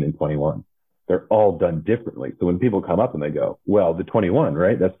 15, 18, and 21. They're all done differently. So when people come up and they go, well, the 21,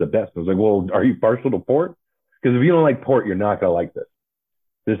 right? That's the best. I was like, well, are you partial to port? Because if you don't like port, you're not going to like this.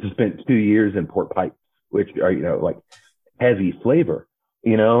 This has spent 2 years in port pipes, which are, you know, like heavy flavor,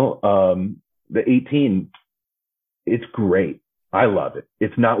 you know, the 18, it's great. I love it.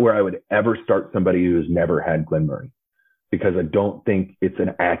 It's not where I would ever start somebody who has never had Glen Moray, because I don't think it's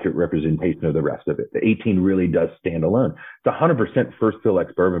an accurate representation of the rest of it. The 18 really does stand alone. It's 100% first fill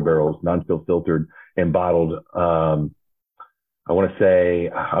ex-bourbon barrels, non-fill filtered and bottled. I want to say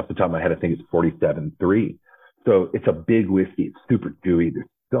off the top of my head, I think it's 47.3. So it's a big whiskey. It's super chewy. There's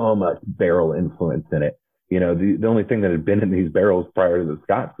so much barrel influence in it. You know, the only thing that had been in these barrels prior to the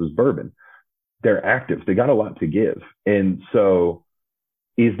Scots was bourbon. They're active. They got a lot to give. And so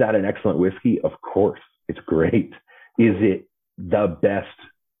is that an excellent whiskey? Of course. It's great. Is it the best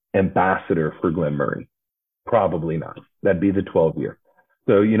ambassador for Glen Moray? Probably not. That'd be the 12 year.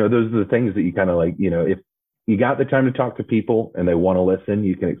 So, you know, those are the things that you kind of like, you know, if you got the time to talk to people and they want to listen,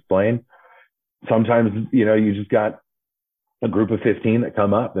 you can explain. Sometimes, you know, you just got a group of 15 that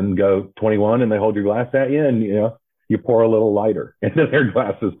come up and go 21 and they hold your glass at you, and, you know, you pour a little lighter into their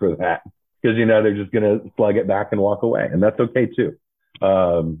glasses for that, because, you know, they're just going to slug it back and walk away. And that's okay too.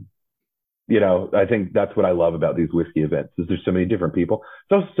 I think that's what I love about these whiskey events is there's so many different people.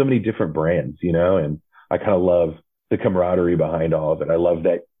 There's also so many different brands, and I kind of love the camaraderie behind all of it. I love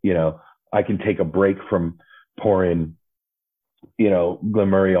that, I can take a break from pouring, Glen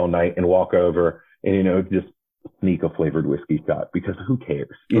Murray all night and walk over and, just sneak a flavored whiskey shot because who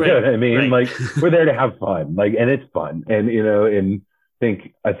cares? You know what I mean? Right. Like we're there to have fun, and it's fun. And,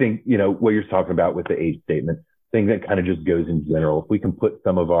 I think, what you're talking about with the age statement thing that kind of just goes in general. If we can put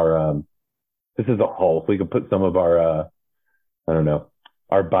some of our, this is a whole, if we can put some of our, I don't know,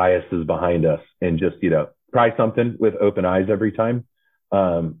 our biases behind us and just, try something with open eyes every time.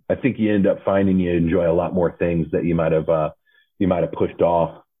 I think you end up finding you enjoy a lot more things that you might have pushed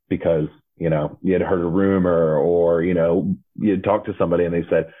off because, you had heard a rumor or, you had talked to somebody and they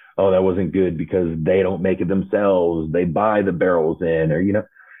said, oh, that wasn't good because they don't make it themselves. They buy the barrels in or,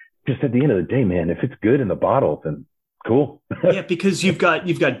 just at the end of the day, man, if it's good in the bottle, then cool. Yeah, because you've got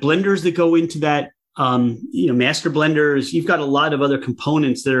blenders that go into that, master blenders. You've got a lot of other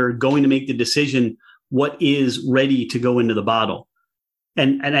components that are going to make the decision what is ready to go into the bottle.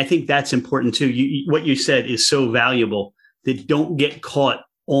 And I think that's important too. What you said is so valuable that don't get caught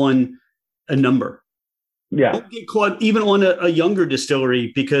on a number. Yeah. Don't get caught even on a younger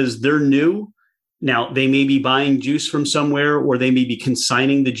distillery because they're new. Now they may be buying juice from somewhere or they may be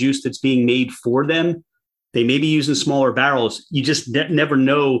consigning the juice that's being made for them. They may be using smaller barrels. You just never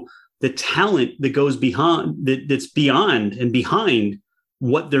know the talent that goes that's beyond and behind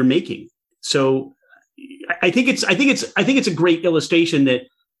what they're making. So I think it's a great illustration that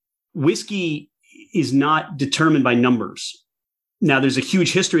whiskey is not determined by numbers. Now there's a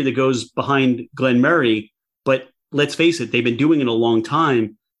huge history that goes behind Glen Murray, but let's face it, they've been doing it a long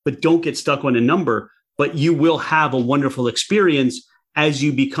time, but don't get stuck on a number, but you will have a wonderful experience as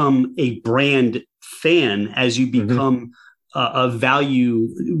you become a brand fan, as you become a value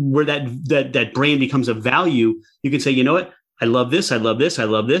where that brand becomes a value. You can say, you know what? I love this. I love this. I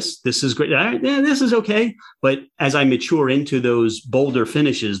love this. This is great. All right, yeah, this is okay. But as I mature into those bolder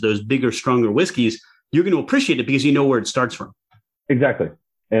finishes, those bigger, stronger whiskeys, you're going to appreciate it because you know where it starts from. Exactly.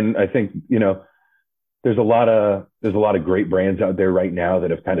 And I think, there's a lot of great brands out there right now that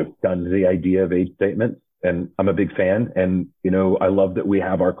have kind of shunned the idea of age statements. And I'm a big fan. And, I love that we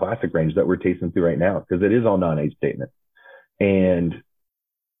have our classic range that we're tasting through right now because it is all non-age statements. And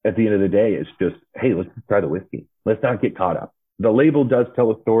at the end of the day, it's just, hey, let's just try the whiskey. Let's not get caught up. The label does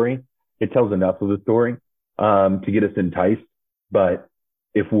tell a story. It tells enough of a story to get us enticed. But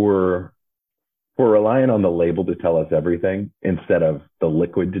if we're relying on the label to tell us everything instead of the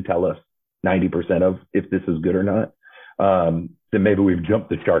liquid to tell us 90% of if this is good or not, then maybe we've jumped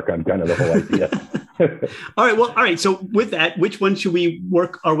the shark on kind of the whole idea. All right. So with that, which one should we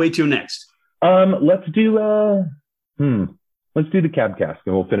work our way to next? Let's do the Cab Cask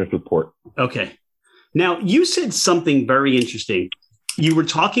and we'll finish with port. Okay. Now you said something very interesting. You were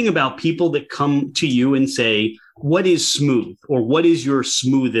talking about people that come to you and say, what is smooth or what is your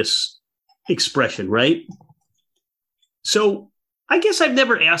smoothest expression, right? So I guess I've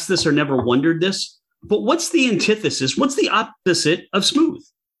never asked this or never wondered this, but what's the antithesis? What's the opposite of smooth?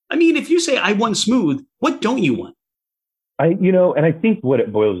 I mean, if you say I want smooth, what don't you want? And I think what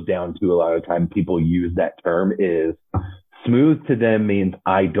it boils down to a lot of time people use that term is smooth to them means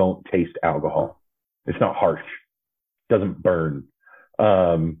I don't taste alcohol. It's not harsh. It doesn't burn.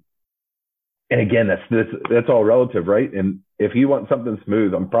 And again, that's all relative, right? And if you want something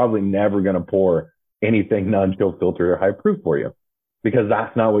smooth, I'm probably never going to pour anything non-chill filter or high proof for you because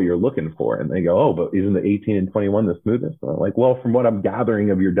that's not what you're looking for. And they go, oh, but isn't the 18 and 21 the smoothest? And I'm like, well, from what I'm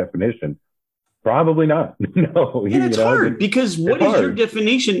gathering of your definition, probably not. No, and it's hard because what is your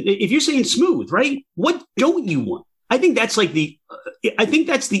definition? If you're saying smooth, right? What don't you want? I think that's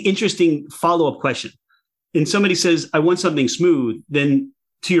the interesting follow-up question. And somebody says, I want something smooth. Then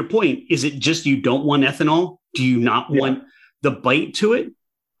to your point, is it just you don't want ethanol? Do you not want the bite to it?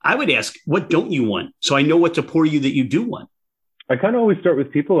 I would ask, what don't you want? So I know what to pour you that you do want. I kind of always start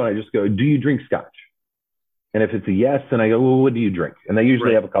with people and I just go, do you drink scotch? And if it's a yes, then I go, well, what do you drink? And they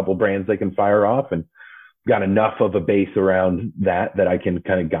usually have a couple brands they can fire off and got enough of a base around that I can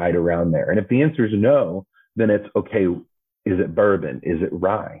kind of guide around there. And if the answer is no, then it's okay. Is it bourbon? Is it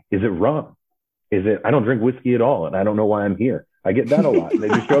rye? Is it rum? I don't drink whiskey at all. And I don't know why I'm here. I get that a lot. They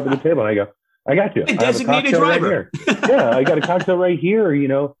just show up at the table and I go, I got you. A designated driver. Right here. Yeah. I got a cocktail right here. You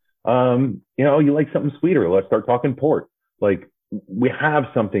like something sweeter. Let's start talking port. Like we have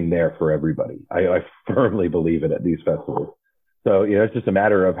something there for everybody. I firmly believe it at these festivals. So, it's just a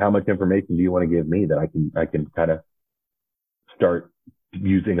matter of how much information do you want to give me that I can kind of start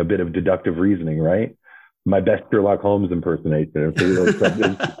using a bit of deductive reasoning, right? my best Sherlock Holmes impersonation.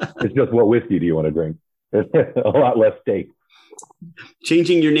 It's just, what whiskey do you want to drink? A lot less steak.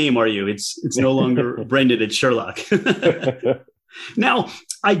 Changing your name, are you? It's no longer Brendan, it's Sherlock. Now,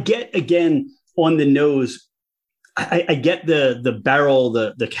 I get, again, on the nose, I get the barrel,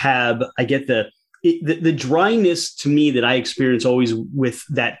 the cab. I get the dryness to me that I experience always with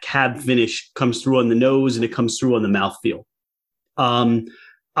that cab finish comes through on the nose and it comes through on the mouthfeel.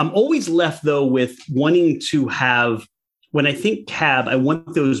 I'm always left, though, with wanting to have, when I think cab, I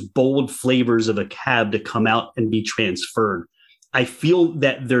want those bold flavors of a cab to come out and be transferred. I feel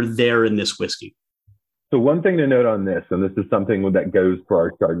that they're there in this whiskey. So one thing to note on this, and this is something that goes for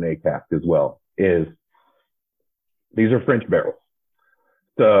our Chardonnay cask as well, is these are French barrels.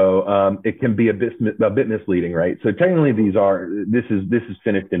 So it can be a bit misleading, right? So technically this is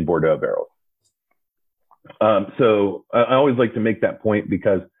finished in Bordeaux barrels. So I always like to make that point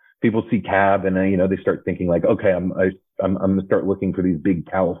because people see cab and they start thinking like, okay, I'm going to start looking for these big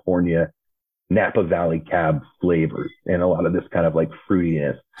California Napa Valley cab flavors and a lot of this kind of like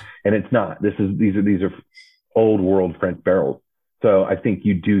fruitiness, and it's not. These are old world French barrels. So I think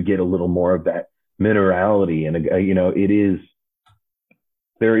you do get a little more of that minerality, and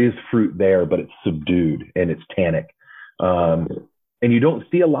there is fruit there, but it's subdued and it's tannic. And you don't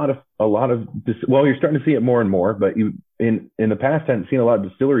see a lot of well, you're starting to see it more and more, but you in the past hadn't seen a lot of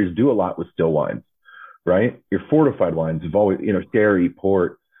distilleries do a lot with still wines, right? Your fortified wines have always, sherry,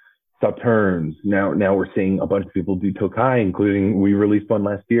 port, Sauternes. Now we're seeing a bunch of people do Tokai, including, we released one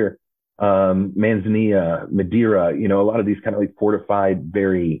last year, Manzanilla, Madeira, a lot of these kind of like fortified,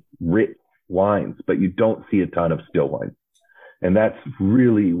 very rich wines, but you don't see a ton of still wines. And that's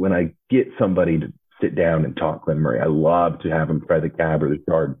really when I get somebody to sit down and talk Glen Murray, I love to have them try the cab or the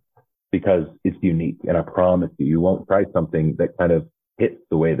chard because it's unique. And I promise you won't try something that kind of hits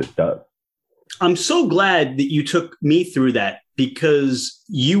the way this does. I'm so glad that you took me through that because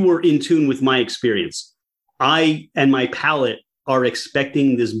you were in tune with my experience. I and my palate are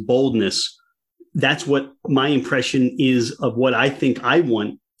expecting this boldness. That's what my impression is of what I think I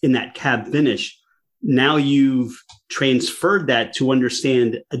want in that cab finish. Now you've transferred that to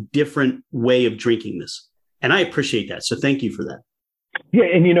understand a different way of drinking this. And I appreciate that. So thank you for that. Yeah.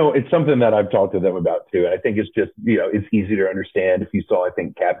 And, it's something that I've talked to them about too. And I think it's just, it's easy to understand if you saw, I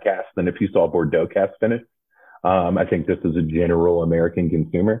think, cab cast than if you saw Bordeaux cast finish. I think this is a general American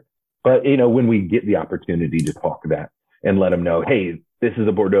consumer. But, when we get the opportunity to talk that and let them know, hey, this is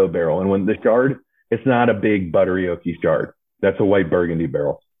a Bordeaux barrel. And when the chard, it's not a big buttery oaky chard. That's a white Burgundy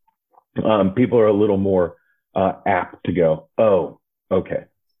barrel. People are a little more apt to go, oh, okay.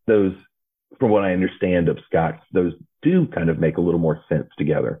 Those, from what I understand of Scotch, those do kind of make a little more sense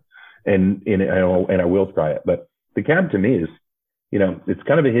together. And I will try it. But the cab to me is, it's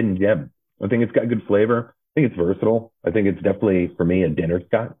kind of a hidden gem. I think it's got good flavor. I think it's versatile. I think it's definitely, for me, a dinner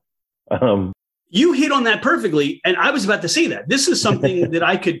Scotch. You hit on that perfectly. And I was about to say that. This is something that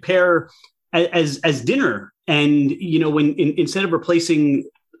I could pair as dinner. And, when instead of replacing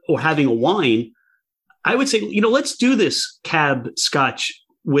or having a wine, I would say, let's do this cab Scotch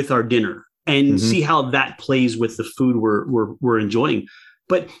with our dinner and see how that plays with the food we're enjoying.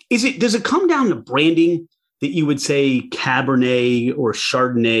 But does it come down to branding that you would say Cabernet or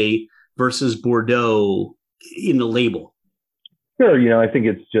Chardonnay versus Bordeaux in the label? Sure. I think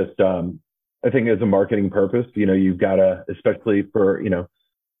it's just, I think as a marketing purpose, you've got to, especially for,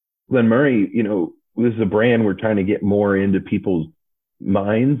 Glen Murray, this is a brand we're trying to get more into people's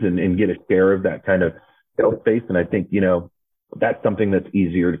minds and get a share of that kind of sales space. And I think, that's something that's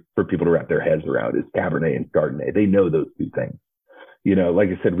easier for people to wrap their heads around is Cabernet and Chardonnay. They know those two things. Like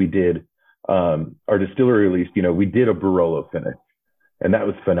I said, we did, our distillery release, we did a Barolo finish and that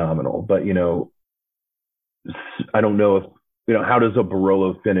was phenomenal. But, I don't know if, how does a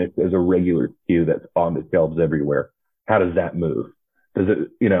Barolo finish as a regular SKU that's on the shelves everywhere? How does that move? Does it,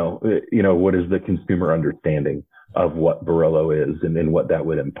 what is the consumer understanding of what Barolo is and what that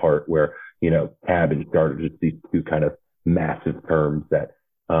would impart where, cab and chard are just these two kind of massive terms that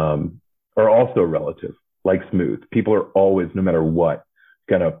are also relative, like smooth. People are always, no matter what,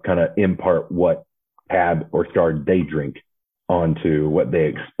 gonna kind of impart what cab or chard they drink onto what they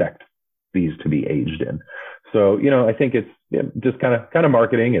expect these to be aged in. So, I think it's just kind of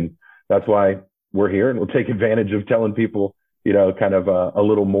marketing, and that's why we're here, and we'll take advantage of telling people, kind of a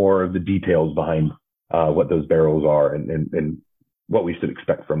little more of the details behind what those barrels are and what we should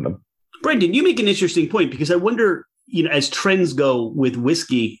expect from them. Brendan, you make an interesting point because I wonder, as trends go with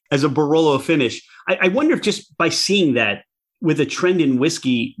whiskey as a Barolo finish, I wonder if just by seeing that with a trend in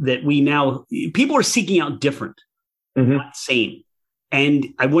whiskey that people are seeking out different, not same.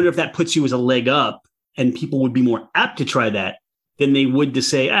 And I wonder if that puts you as a leg up and people would be more apt to try that than they would to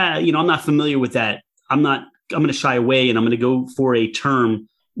say, I'm not familiar with that. I'm going to shy away and I'm going to go for a term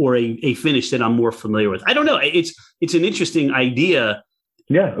or a finish that I'm more familiar with. I don't know. It's an interesting idea.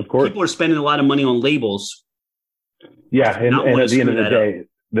 Yeah, of course. People are spending a lot of money on labels. Yeah. And at the end of the day,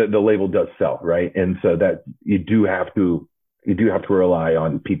 the label does sell, right? And so that you do have to rely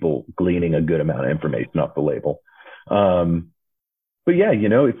on people gleaning a good amount of information off the label. But yeah,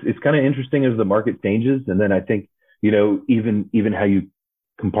 it's kind of interesting as the market changes. And then I think, even how you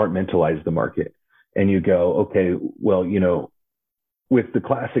compartmentalize the market and you go, okay, well, with the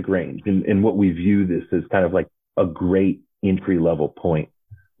classic range and what we view this as kind of like a great entry level point.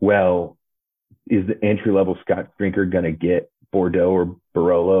 Well, is the entry level Scotch drinker going to get Bordeaux or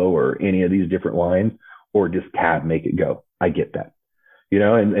Barolo or any of these different wines, or does Cab make it go? I get that,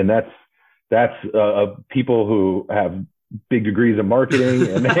 and that's people who have big degrees of marketing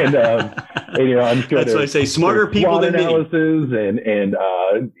and I'm sure that's what I say, smarter people than analysis me. and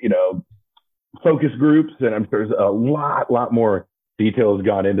focus groups. And I'm sure there's a lot more details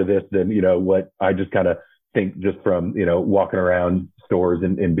gone into this than, what I just kind of think just from, walking around stores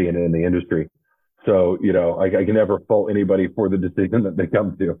and being in the industry. So, I can never fault anybody for the decision that they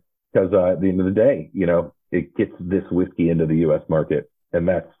come to, because at the end of the day, it gets this whiskey into the U.S. market, and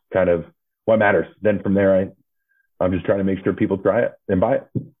that's kind of what matters. Then from there, I'm just trying to make sure people try it and buy it.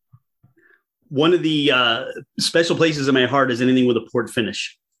 One of the special places in my heart is anything with a port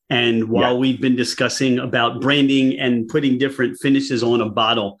finish. And while we've been discussing about branding and putting different finishes on a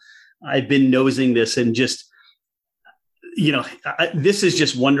bottle, I've been nosing this and just, this is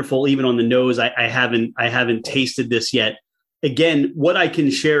just wonderful. Even on the nose, I haven't tasted this yet. Again, what I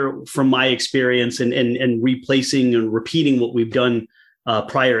can share from my experience and replacing and repeating what we've done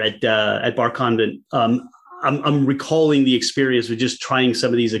prior at Bar Convent, I'm recalling the experience with just trying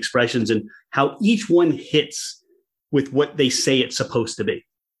some of these expressions and how each one hits with what they say it's supposed to be.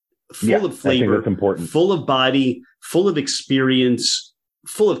 Full of flavor, I think that's important. Full of body, full of experience,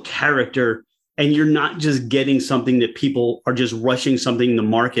 full of character. And you're not just getting something that people are just rushing something in the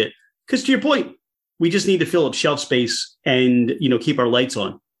market. Because to your point, we just need to fill up shelf space and, keep our lights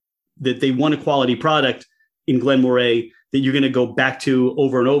on. That they want a quality product in Glen Moray that you're going to go back to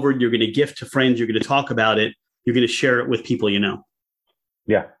over and over. You're going to gift to friends. You're going to talk about it. You're going to share it with people,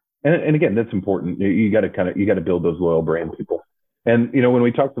 Yeah. And again, that's important. You got to build those loyal brand people. And, when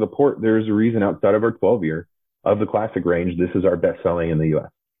we talk to the port, there's a reason outside of our 12-year of the classic range, this is our best selling in the U.S.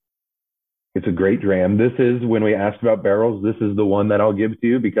 It's a great dram. This is, when we asked about barrels, this is the one that I'll give to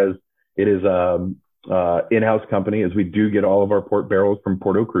you, because it is in-house company, as we do get all of our port barrels from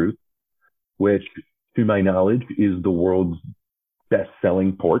Porto Cruz, which, to my knowledge, is the world's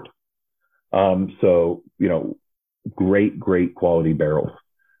best-selling port. So, great quality barrels.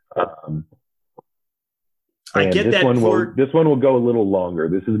 I get this that. This one will go a little longer.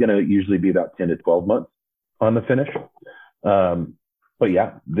 This is going to usually be about 10 to 12 months on the finish. But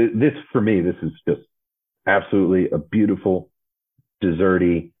yeah, this for me, this is just absolutely a beautiful,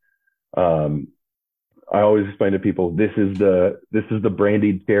 desserty. I always explain to people, this is the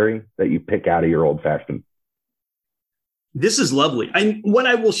brandied cherry that you pick out of your old fashioned. This is lovely. What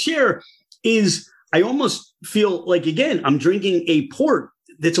I will share is I almost feel like, again, I'm drinking a port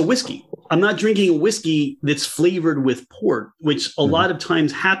that's a whiskey. I'm not drinking a whiskey that's flavored with port, which a lot of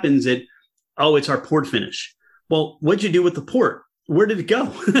times happens at, it's our port finish. Well, what'd you do with the port? Where did it go?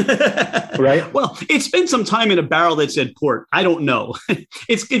 Right. Well, it spent some time in a barrel that said port. I don't know.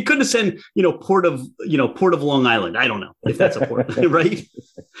 It could have said, port of Long Island. I don't know if that's a port, right?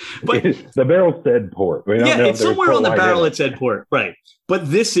 But the barrel said port. It's somewhere on the barrel it said port, right? But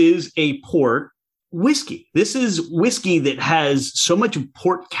this is a port whiskey. This is whiskey that has so much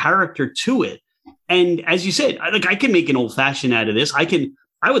port character to it. And as you said, I can make an old fashioned out of this.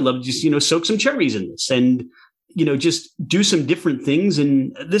 I would love to just, soak some cherries in this and, just do some different things.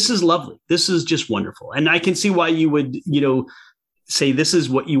 And this is lovely. This is just wonderful. And I can see why you would, say this is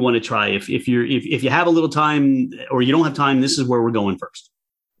what you want to try. If you have a little time or you don't have time, this is where we're going first.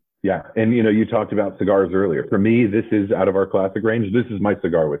 Yeah. And, you talked about cigars earlier. For me, this is out of our classic range. This is my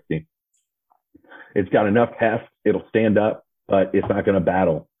cigar whiskey. It's got enough heft. It'll stand up, but it's not going to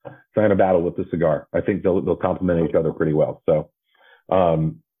battle. It's not going to battle with the cigar. I think they'll complement each other pretty well. So,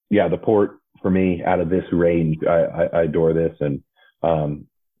 the port for me out of this range, I adore this and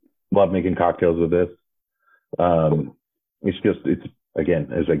love making cocktails with this. It's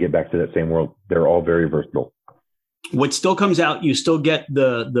again, as I get back to that same world, they're all very versatile. What still comes out, you still get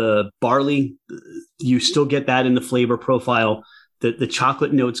the barley, you still get that in the flavor profile. The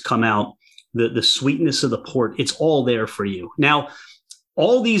chocolate notes come out. The sweetness of the port, it's all there for you. Now,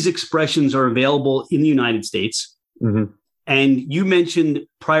 all these expressions are available in the United States. Mm-hmm. And you mentioned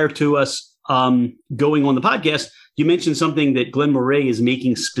prior to us going on the podcast, you mentioned something that Glen Moray is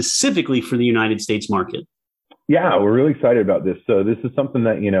making specifically for the United States market. Yeah, we're really excited about this. So this is something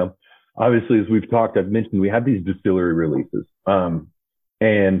that, obviously, as we've talked, I've mentioned we have these distillery releases.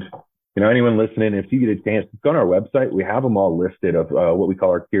 And, anyone listening, if you get a chance, go on our website. We have them all listed of what we call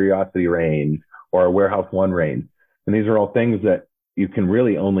our Curiosity range or our Warehouse One range. And these are all things that you can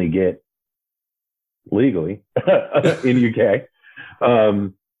really only get legally in UK,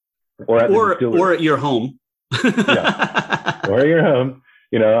 or at your home. Yeah. Or at your home.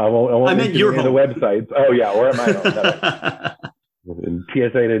 I won't meant your home. The websites. Oh yeah, or at my home. And TSA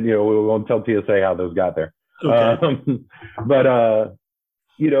didn't, we won't tell TSA how those got there. Okay. But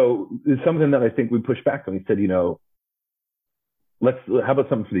it's something that I think we pushed back on. We said, how about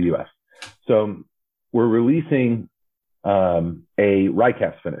something for the US? So we're releasing a rye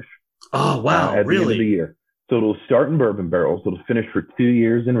cask finish. Oh, wow. At really? the end of the year. So it'll start in bourbon barrels. It'll finish for 2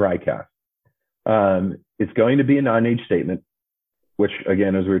 years in rye cask. It's going to be a non-age statement, which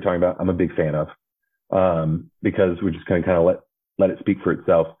again, as we were talking about, I'm a big fan of, because we're just going to kind of let it speak for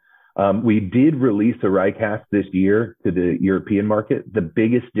itself. We did release a rye cask this year to the European market. The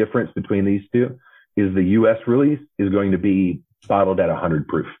biggest difference between these two is the US release is going to be bottled at 100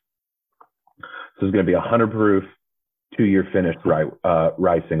 proof. So it's going to be 100 proof, 2-year finished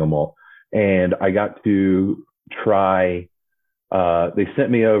rye single malt. And I got to try, they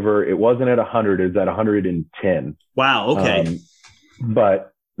sent me over, it wasn't at 100, it was at 110. Wow. Okay.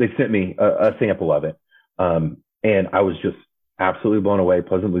 But they sent me a sample of it. And I was just absolutely blown away,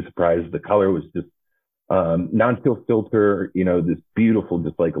 pleasantly surprised. The color was just non-chill filter, this beautiful,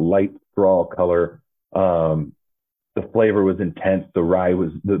 just like light straw color. The flavor was intense. The rye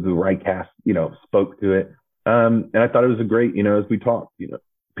was, the rye cask, spoke to it. And I thought it was a great, as we talked,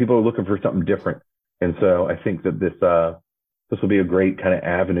 people are looking for something different. And so I think that this will be a great kind of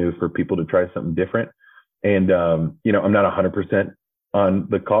avenue for people to try something different. And, I'm not 100% on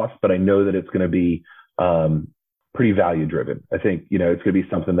the cost, but I know that it's going to be pretty value driven. I think, it's going to be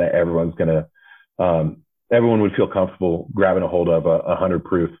something that everyone's going to, everyone would feel comfortable grabbing a hold of a 100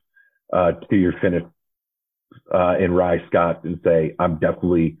 proof 2-year finish in rye Scotch and say, I'm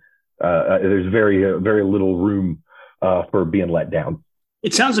definitely, there's very, very little room for being let down.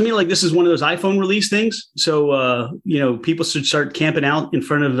 It sounds to me like this is one of those iPhone release things. So, people should start camping out in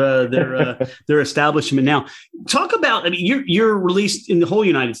front of their establishment now. Talk about, you're released in the whole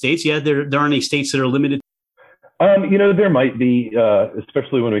United States. Yeah, there aren't any states that are limited. There might be,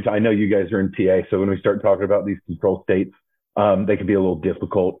 especially when I know you guys are in PA. So when we start talking about these control states, they can be a little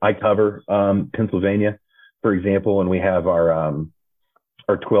difficult. I cover Pennsylvania, for example, and we have our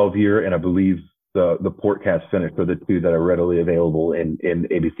 12-year, and I believe the port cast finish are the two that are readily available in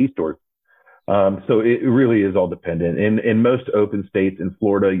ABC stores. So it really is all dependent. In most open states, in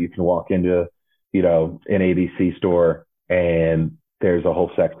Florida, you can walk into, an ABC store and there's a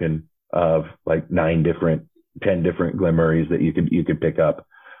whole section of like 10 different Glen Murrays that you could pick up.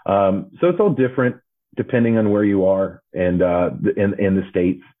 So it's all different depending on where you are and in the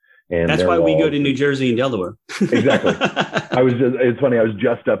states. And that's why we go to New Jersey and Delaware. Exactly. It's funny. I was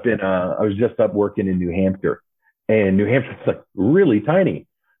just up working in New Hampshire, and New Hampshire's like really tiny.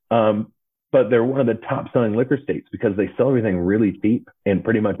 But they're one of the top selling liquor states because they sell everything really cheap, and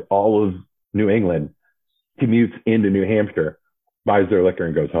pretty much all of New England commutes into New Hampshire, buys their liquor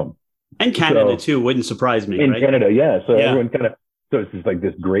and goes home. And Canada too, wouldn't surprise me. In right? Canada. Yeah. So everyone so it's just like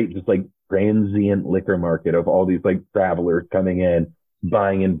this great, just like transient liquor market of all these like travelers coming in,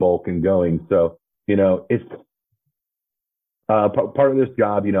 buying in bulk and going. So, it's part of this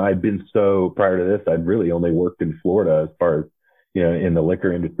job, I've been prior to this, I'd really only worked in Florida as far as, in the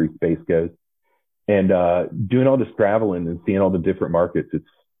liquor industry space goes. And doing all this traveling and seeing all the different markets,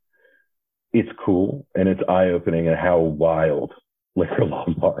 it's cool and it's eye-opening at how wild liquor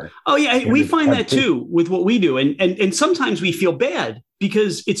laws are. Oh yeah, we find that too with what we do. And sometimes we feel bad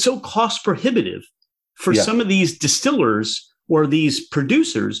because it's so cost prohibitive for some of these distillers or these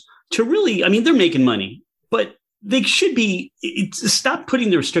producers to really, they're making money, but they should be, stop putting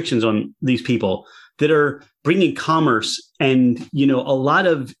the restrictions on these people that are bringing commerce and, a lot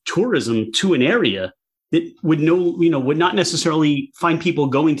of tourism to an area that would not necessarily find people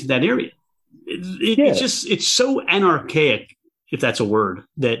going to that area. It's so anarchaic, if that's a word,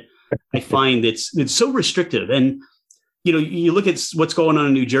 that I find it's so restrictive. And, you look at what's going on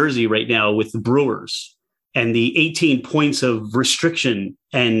in New Jersey right now with the brewers and the 18 points of restriction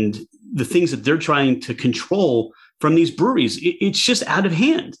and the things that they're trying to control from these breweries. It's just out of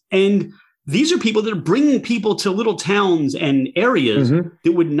hand. And these are people that are bringing people to little towns and areas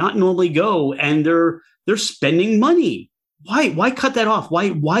that would not normally go, and they're spending money. Why cut that off?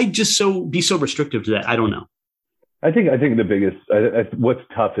 Why just be so restrictive to that? I don't know. I think the biggest, what's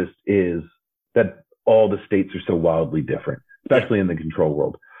toughest is that all the states are so wildly different, especially in the control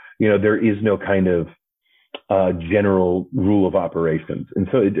world. There is no kind of general rule of operations, and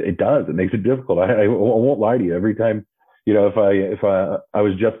so it makes it difficult. I won't lie to you. Every time, if I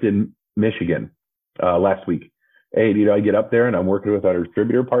was just in Michigan last week, and I get up there and I'm working with our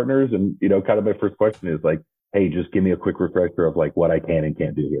distributor partners, and kind of my first question is like, hey, just give me a quick refresher of like what I can and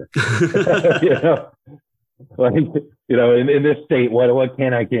can't do here. Like, in this state, what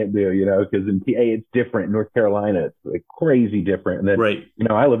can I can't do, because in PA it's different. In North Carolina, it's like crazy different. And then, right.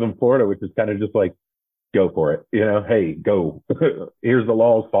 I live in Florida, which is kind of just like, go for it. Hey, go. Here's the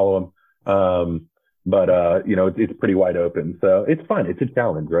laws, follow them. But it's pretty wide open. So it's fun. It's a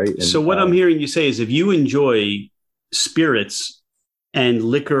challenge, right? And, so what I'm hearing you say is if you enjoy spirits and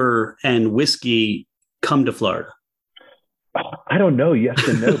liquor and whiskey, come to Florida. I don't know. Yes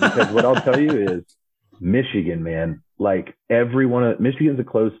and no, because what I'll tell you is Michigan, man, like Michigan's a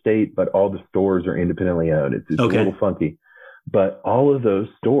closed state, but all the stores are independently owned. It's okay. A little funky, but all of those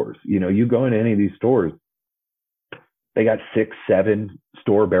stores, you go into any of these stores, they got 6, 7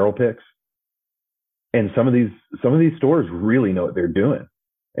 store barrel picks. And some of these stores really know what they're doing,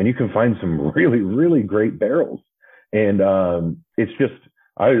 and you can find some really, really great barrels. And it's just,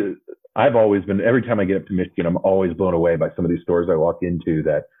 I've always been, every time I get up to Michigan, I'm always blown away by some of these stores I walk into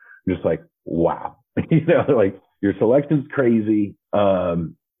that I'm just like, wow, like your selection's crazy.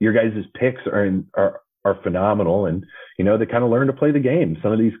 Your guys' picks are phenomenal. And, they kind of learn to play the game.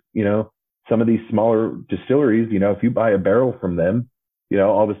 Some of these smaller distilleries, if you buy a barrel from them,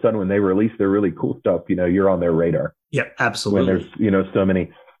 all of a sudden when they release their really cool stuff, you're on their radar. Yeah, absolutely. When there's, so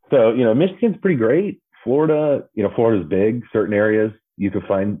many. So, Michigan's pretty great. Florida, Florida's big. Certain areas you can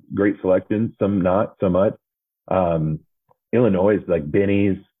find great selections, some not so much. Illinois is like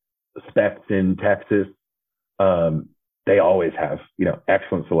Benny's, Specs in Texas. They always have,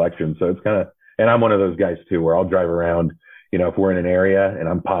 excellent selections. So it's kind of, and I'm one of those guys too, where I'll drive around, if we're in an area and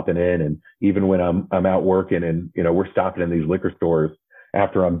I'm popping in, and even when I'm out working and, we're stopping in these liquor stores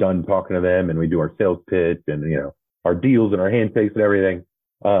after I'm done talking to them and we do our sales pitch and, our deals and our handshakes and everything.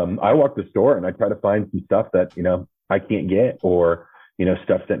 I walk the store and I try to find some stuff that, I can't get, or,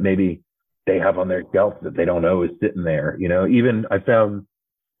 stuff that maybe they have on their shelf that they don't know is sitting there. Even I found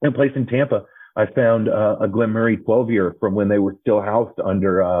a place in Tampa, I found a Glen Murray 12-year from when they were still housed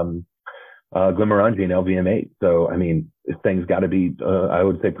under Glenmorangie and LVMH. So, I mean, this thing's got to be, I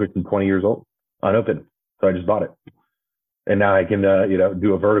would say, pushing 20 years old, unopened. So I just bought it. And now I can,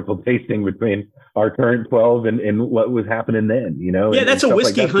 do a vertical tasting between our current 12 and what was happening then, Yeah, that's a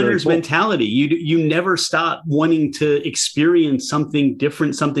whiskey hunter's really cool mentality. You never stop wanting to experience something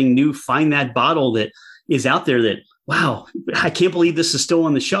different, something new, find that bottle that is out there that, wow, I can't believe this is still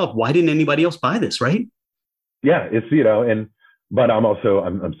on the shelf. Why didn't anybody else buy this, right? Yeah, it's, but I'm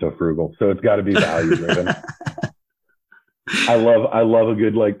so frugal. So it's got to be value driven. I love a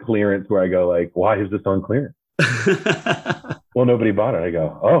good like clearance where I go like, why is this on clearance? Well, nobody bought it. I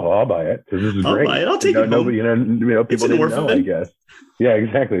go, oh, I'll buy it because this is great. I'll buy it. I'll take it. Nobody, people didn't know, I guess. Yeah,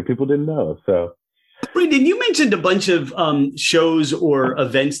 exactly. People didn't know. So, Brandon, you mentioned a bunch of shows or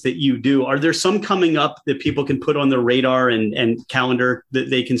events that you do. Are there some coming up that people can put on their radar and calendar that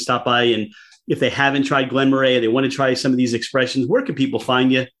they can stop by? And if they haven't tried Glen Murray, they want to try some of these expressions, where can people find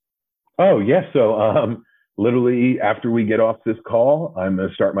you? Oh, yeah. So literally after we get off this call, I'm going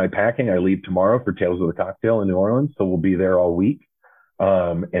to start my packing. I leave tomorrow for Tales of the Cocktail in New Orleans. So we'll be there all week.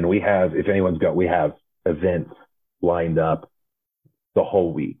 And we have, if anyone's we have events lined up the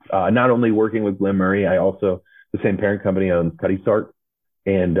whole week. Not only working with Glen Murray, I also, the same parent company owns Cutty Sark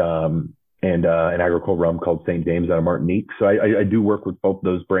and an agricole rum called St. James out of Martinique. So I do work with both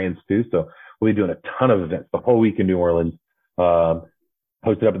those brands too. So we'll be doing a ton of events the whole week in New Orleans.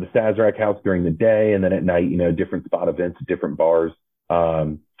 Hosted up at the Sazerac House during the day, and then at night, different spot events at different bars.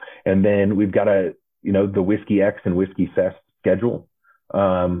 And then we've got the Whiskey X and Whiskey Fest schedule.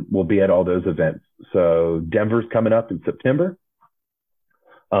 We'll be at all those events. So Denver's coming up in September.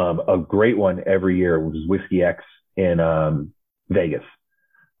 A great one every year, which is Whiskey X in Vegas.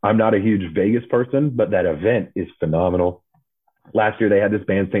 I'm not a huge Vegas person, but that event is phenomenal. Last year they had this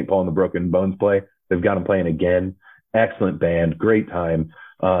band St. Paul and the Broken Bones play. They've got them playing again. Excellent band, great time.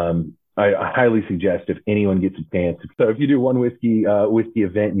 I highly suggest if anyone gets a chance. So if you do one whiskey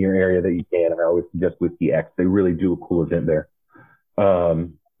event in your area that you can, I always suggest Whiskey X. They really do a cool event there.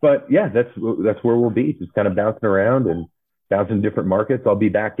 But yeah, that's where we'll be, just kind of bouncing around and bouncing different markets. I'll be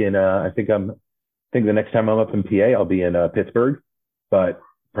back in, I think the next time I'm up in PA, I'll be in Pittsburgh, but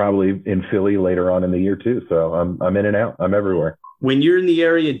probably in Philly later on in the year too. So I'm in and out. I'm everywhere. When you're in the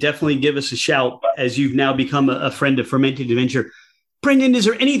area, definitely give us a shout, as you've now become a friend of Fermented Adventure. Brendan, is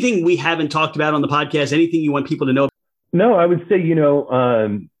there anything we haven't talked about on the podcast? Anything you want people to know? No, I would say,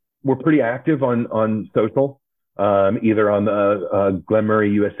 we're pretty active on social, either on the Glen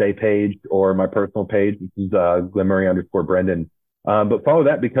Murray USA page or my personal page, which is Glen Murray_Brendan. But follow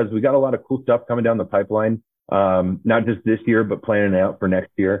that because we got a lot of cool stuff coming down the pipeline, not just this year, but planning out for next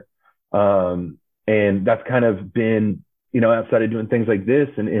year. And that's kind of been, outside of doing things like this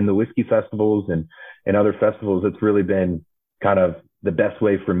and in the whiskey festivals and other festivals, it's really been kind of the best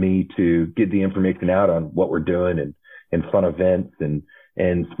way for me to get the information out on what we're doing and fun events and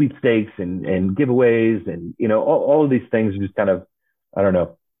sweepstakes and giveaways and, all of these things just kind of, I don't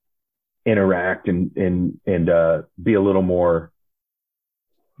know, interact and be a little more,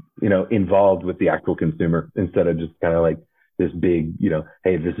 involved with the actual consumer instead of just kind of like this big,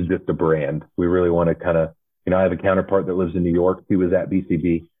 hey, this is just a brand. We really want to kind of, I have a counterpart that lives in New York. She was at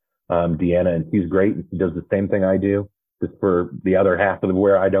BCB, Deanna, and she's great. And she does the same thing I do, just for the other half of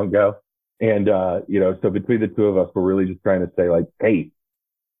where I don't go. And, so between the two of us, we're really just trying to say like, hey,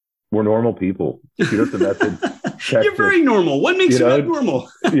 we're normal people. Shoot us a message. You're very normal. What makes you normal?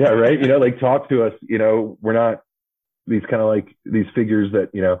 Yeah, right. Like talk to us. We're not these kind of like these figures that,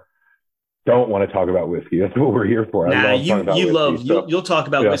 don't want to talk about whiskey. That's what we're here for. You'll talk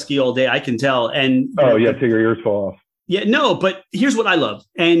about whiskey all day. I can tell. And till your ears fall off. Yeah, no, but here's what I love.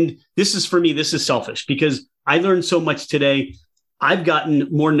 And this is for me, this is selfish because I learned so much today. I've gotten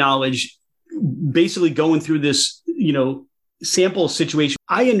more knowledge basically going through this, sample situation.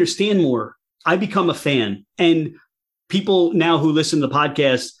 I understand more. I become a fan, and people now who listen to the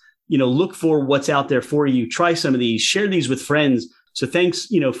podcast, look for what's out there for you. Try some of these, share these with friends. So thanks,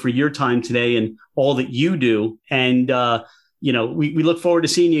 for your time today and all that you do. And, we look forward to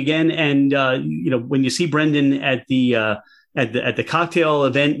seeing you again. And, when you see Brendan at the cocktail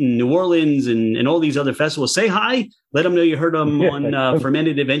event in New Orleans and all these other festivals, say hi, let them know you heard them on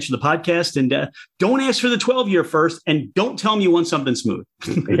Fermented Adventure, the podcast. And don't ask for the 12-year first, and don't tell them you want something smooth.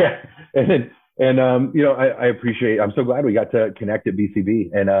 Yeah. I appreciate, I'm so glad we got to connect at BCB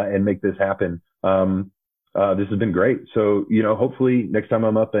and make this happen. This has been great. So, hopefully next time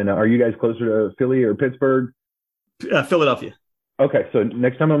I'm up, and are you guys closer to Philly or Pittsburgh? Philadelphia. Okay. So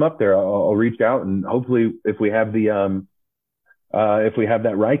next time I'm up there, I'll reach out, and hopefully if we have the, if we have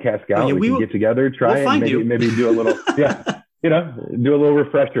that rye cask out, we can get together, try it, and maybe do a little, do a little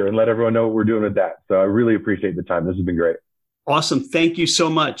refresher and let everyone know what we're doing with that. So I really appreciate the time. This has been great. Awesome. Thank you so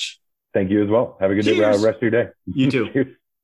much. Thank you as well. Have a good day, rest of your day. You too.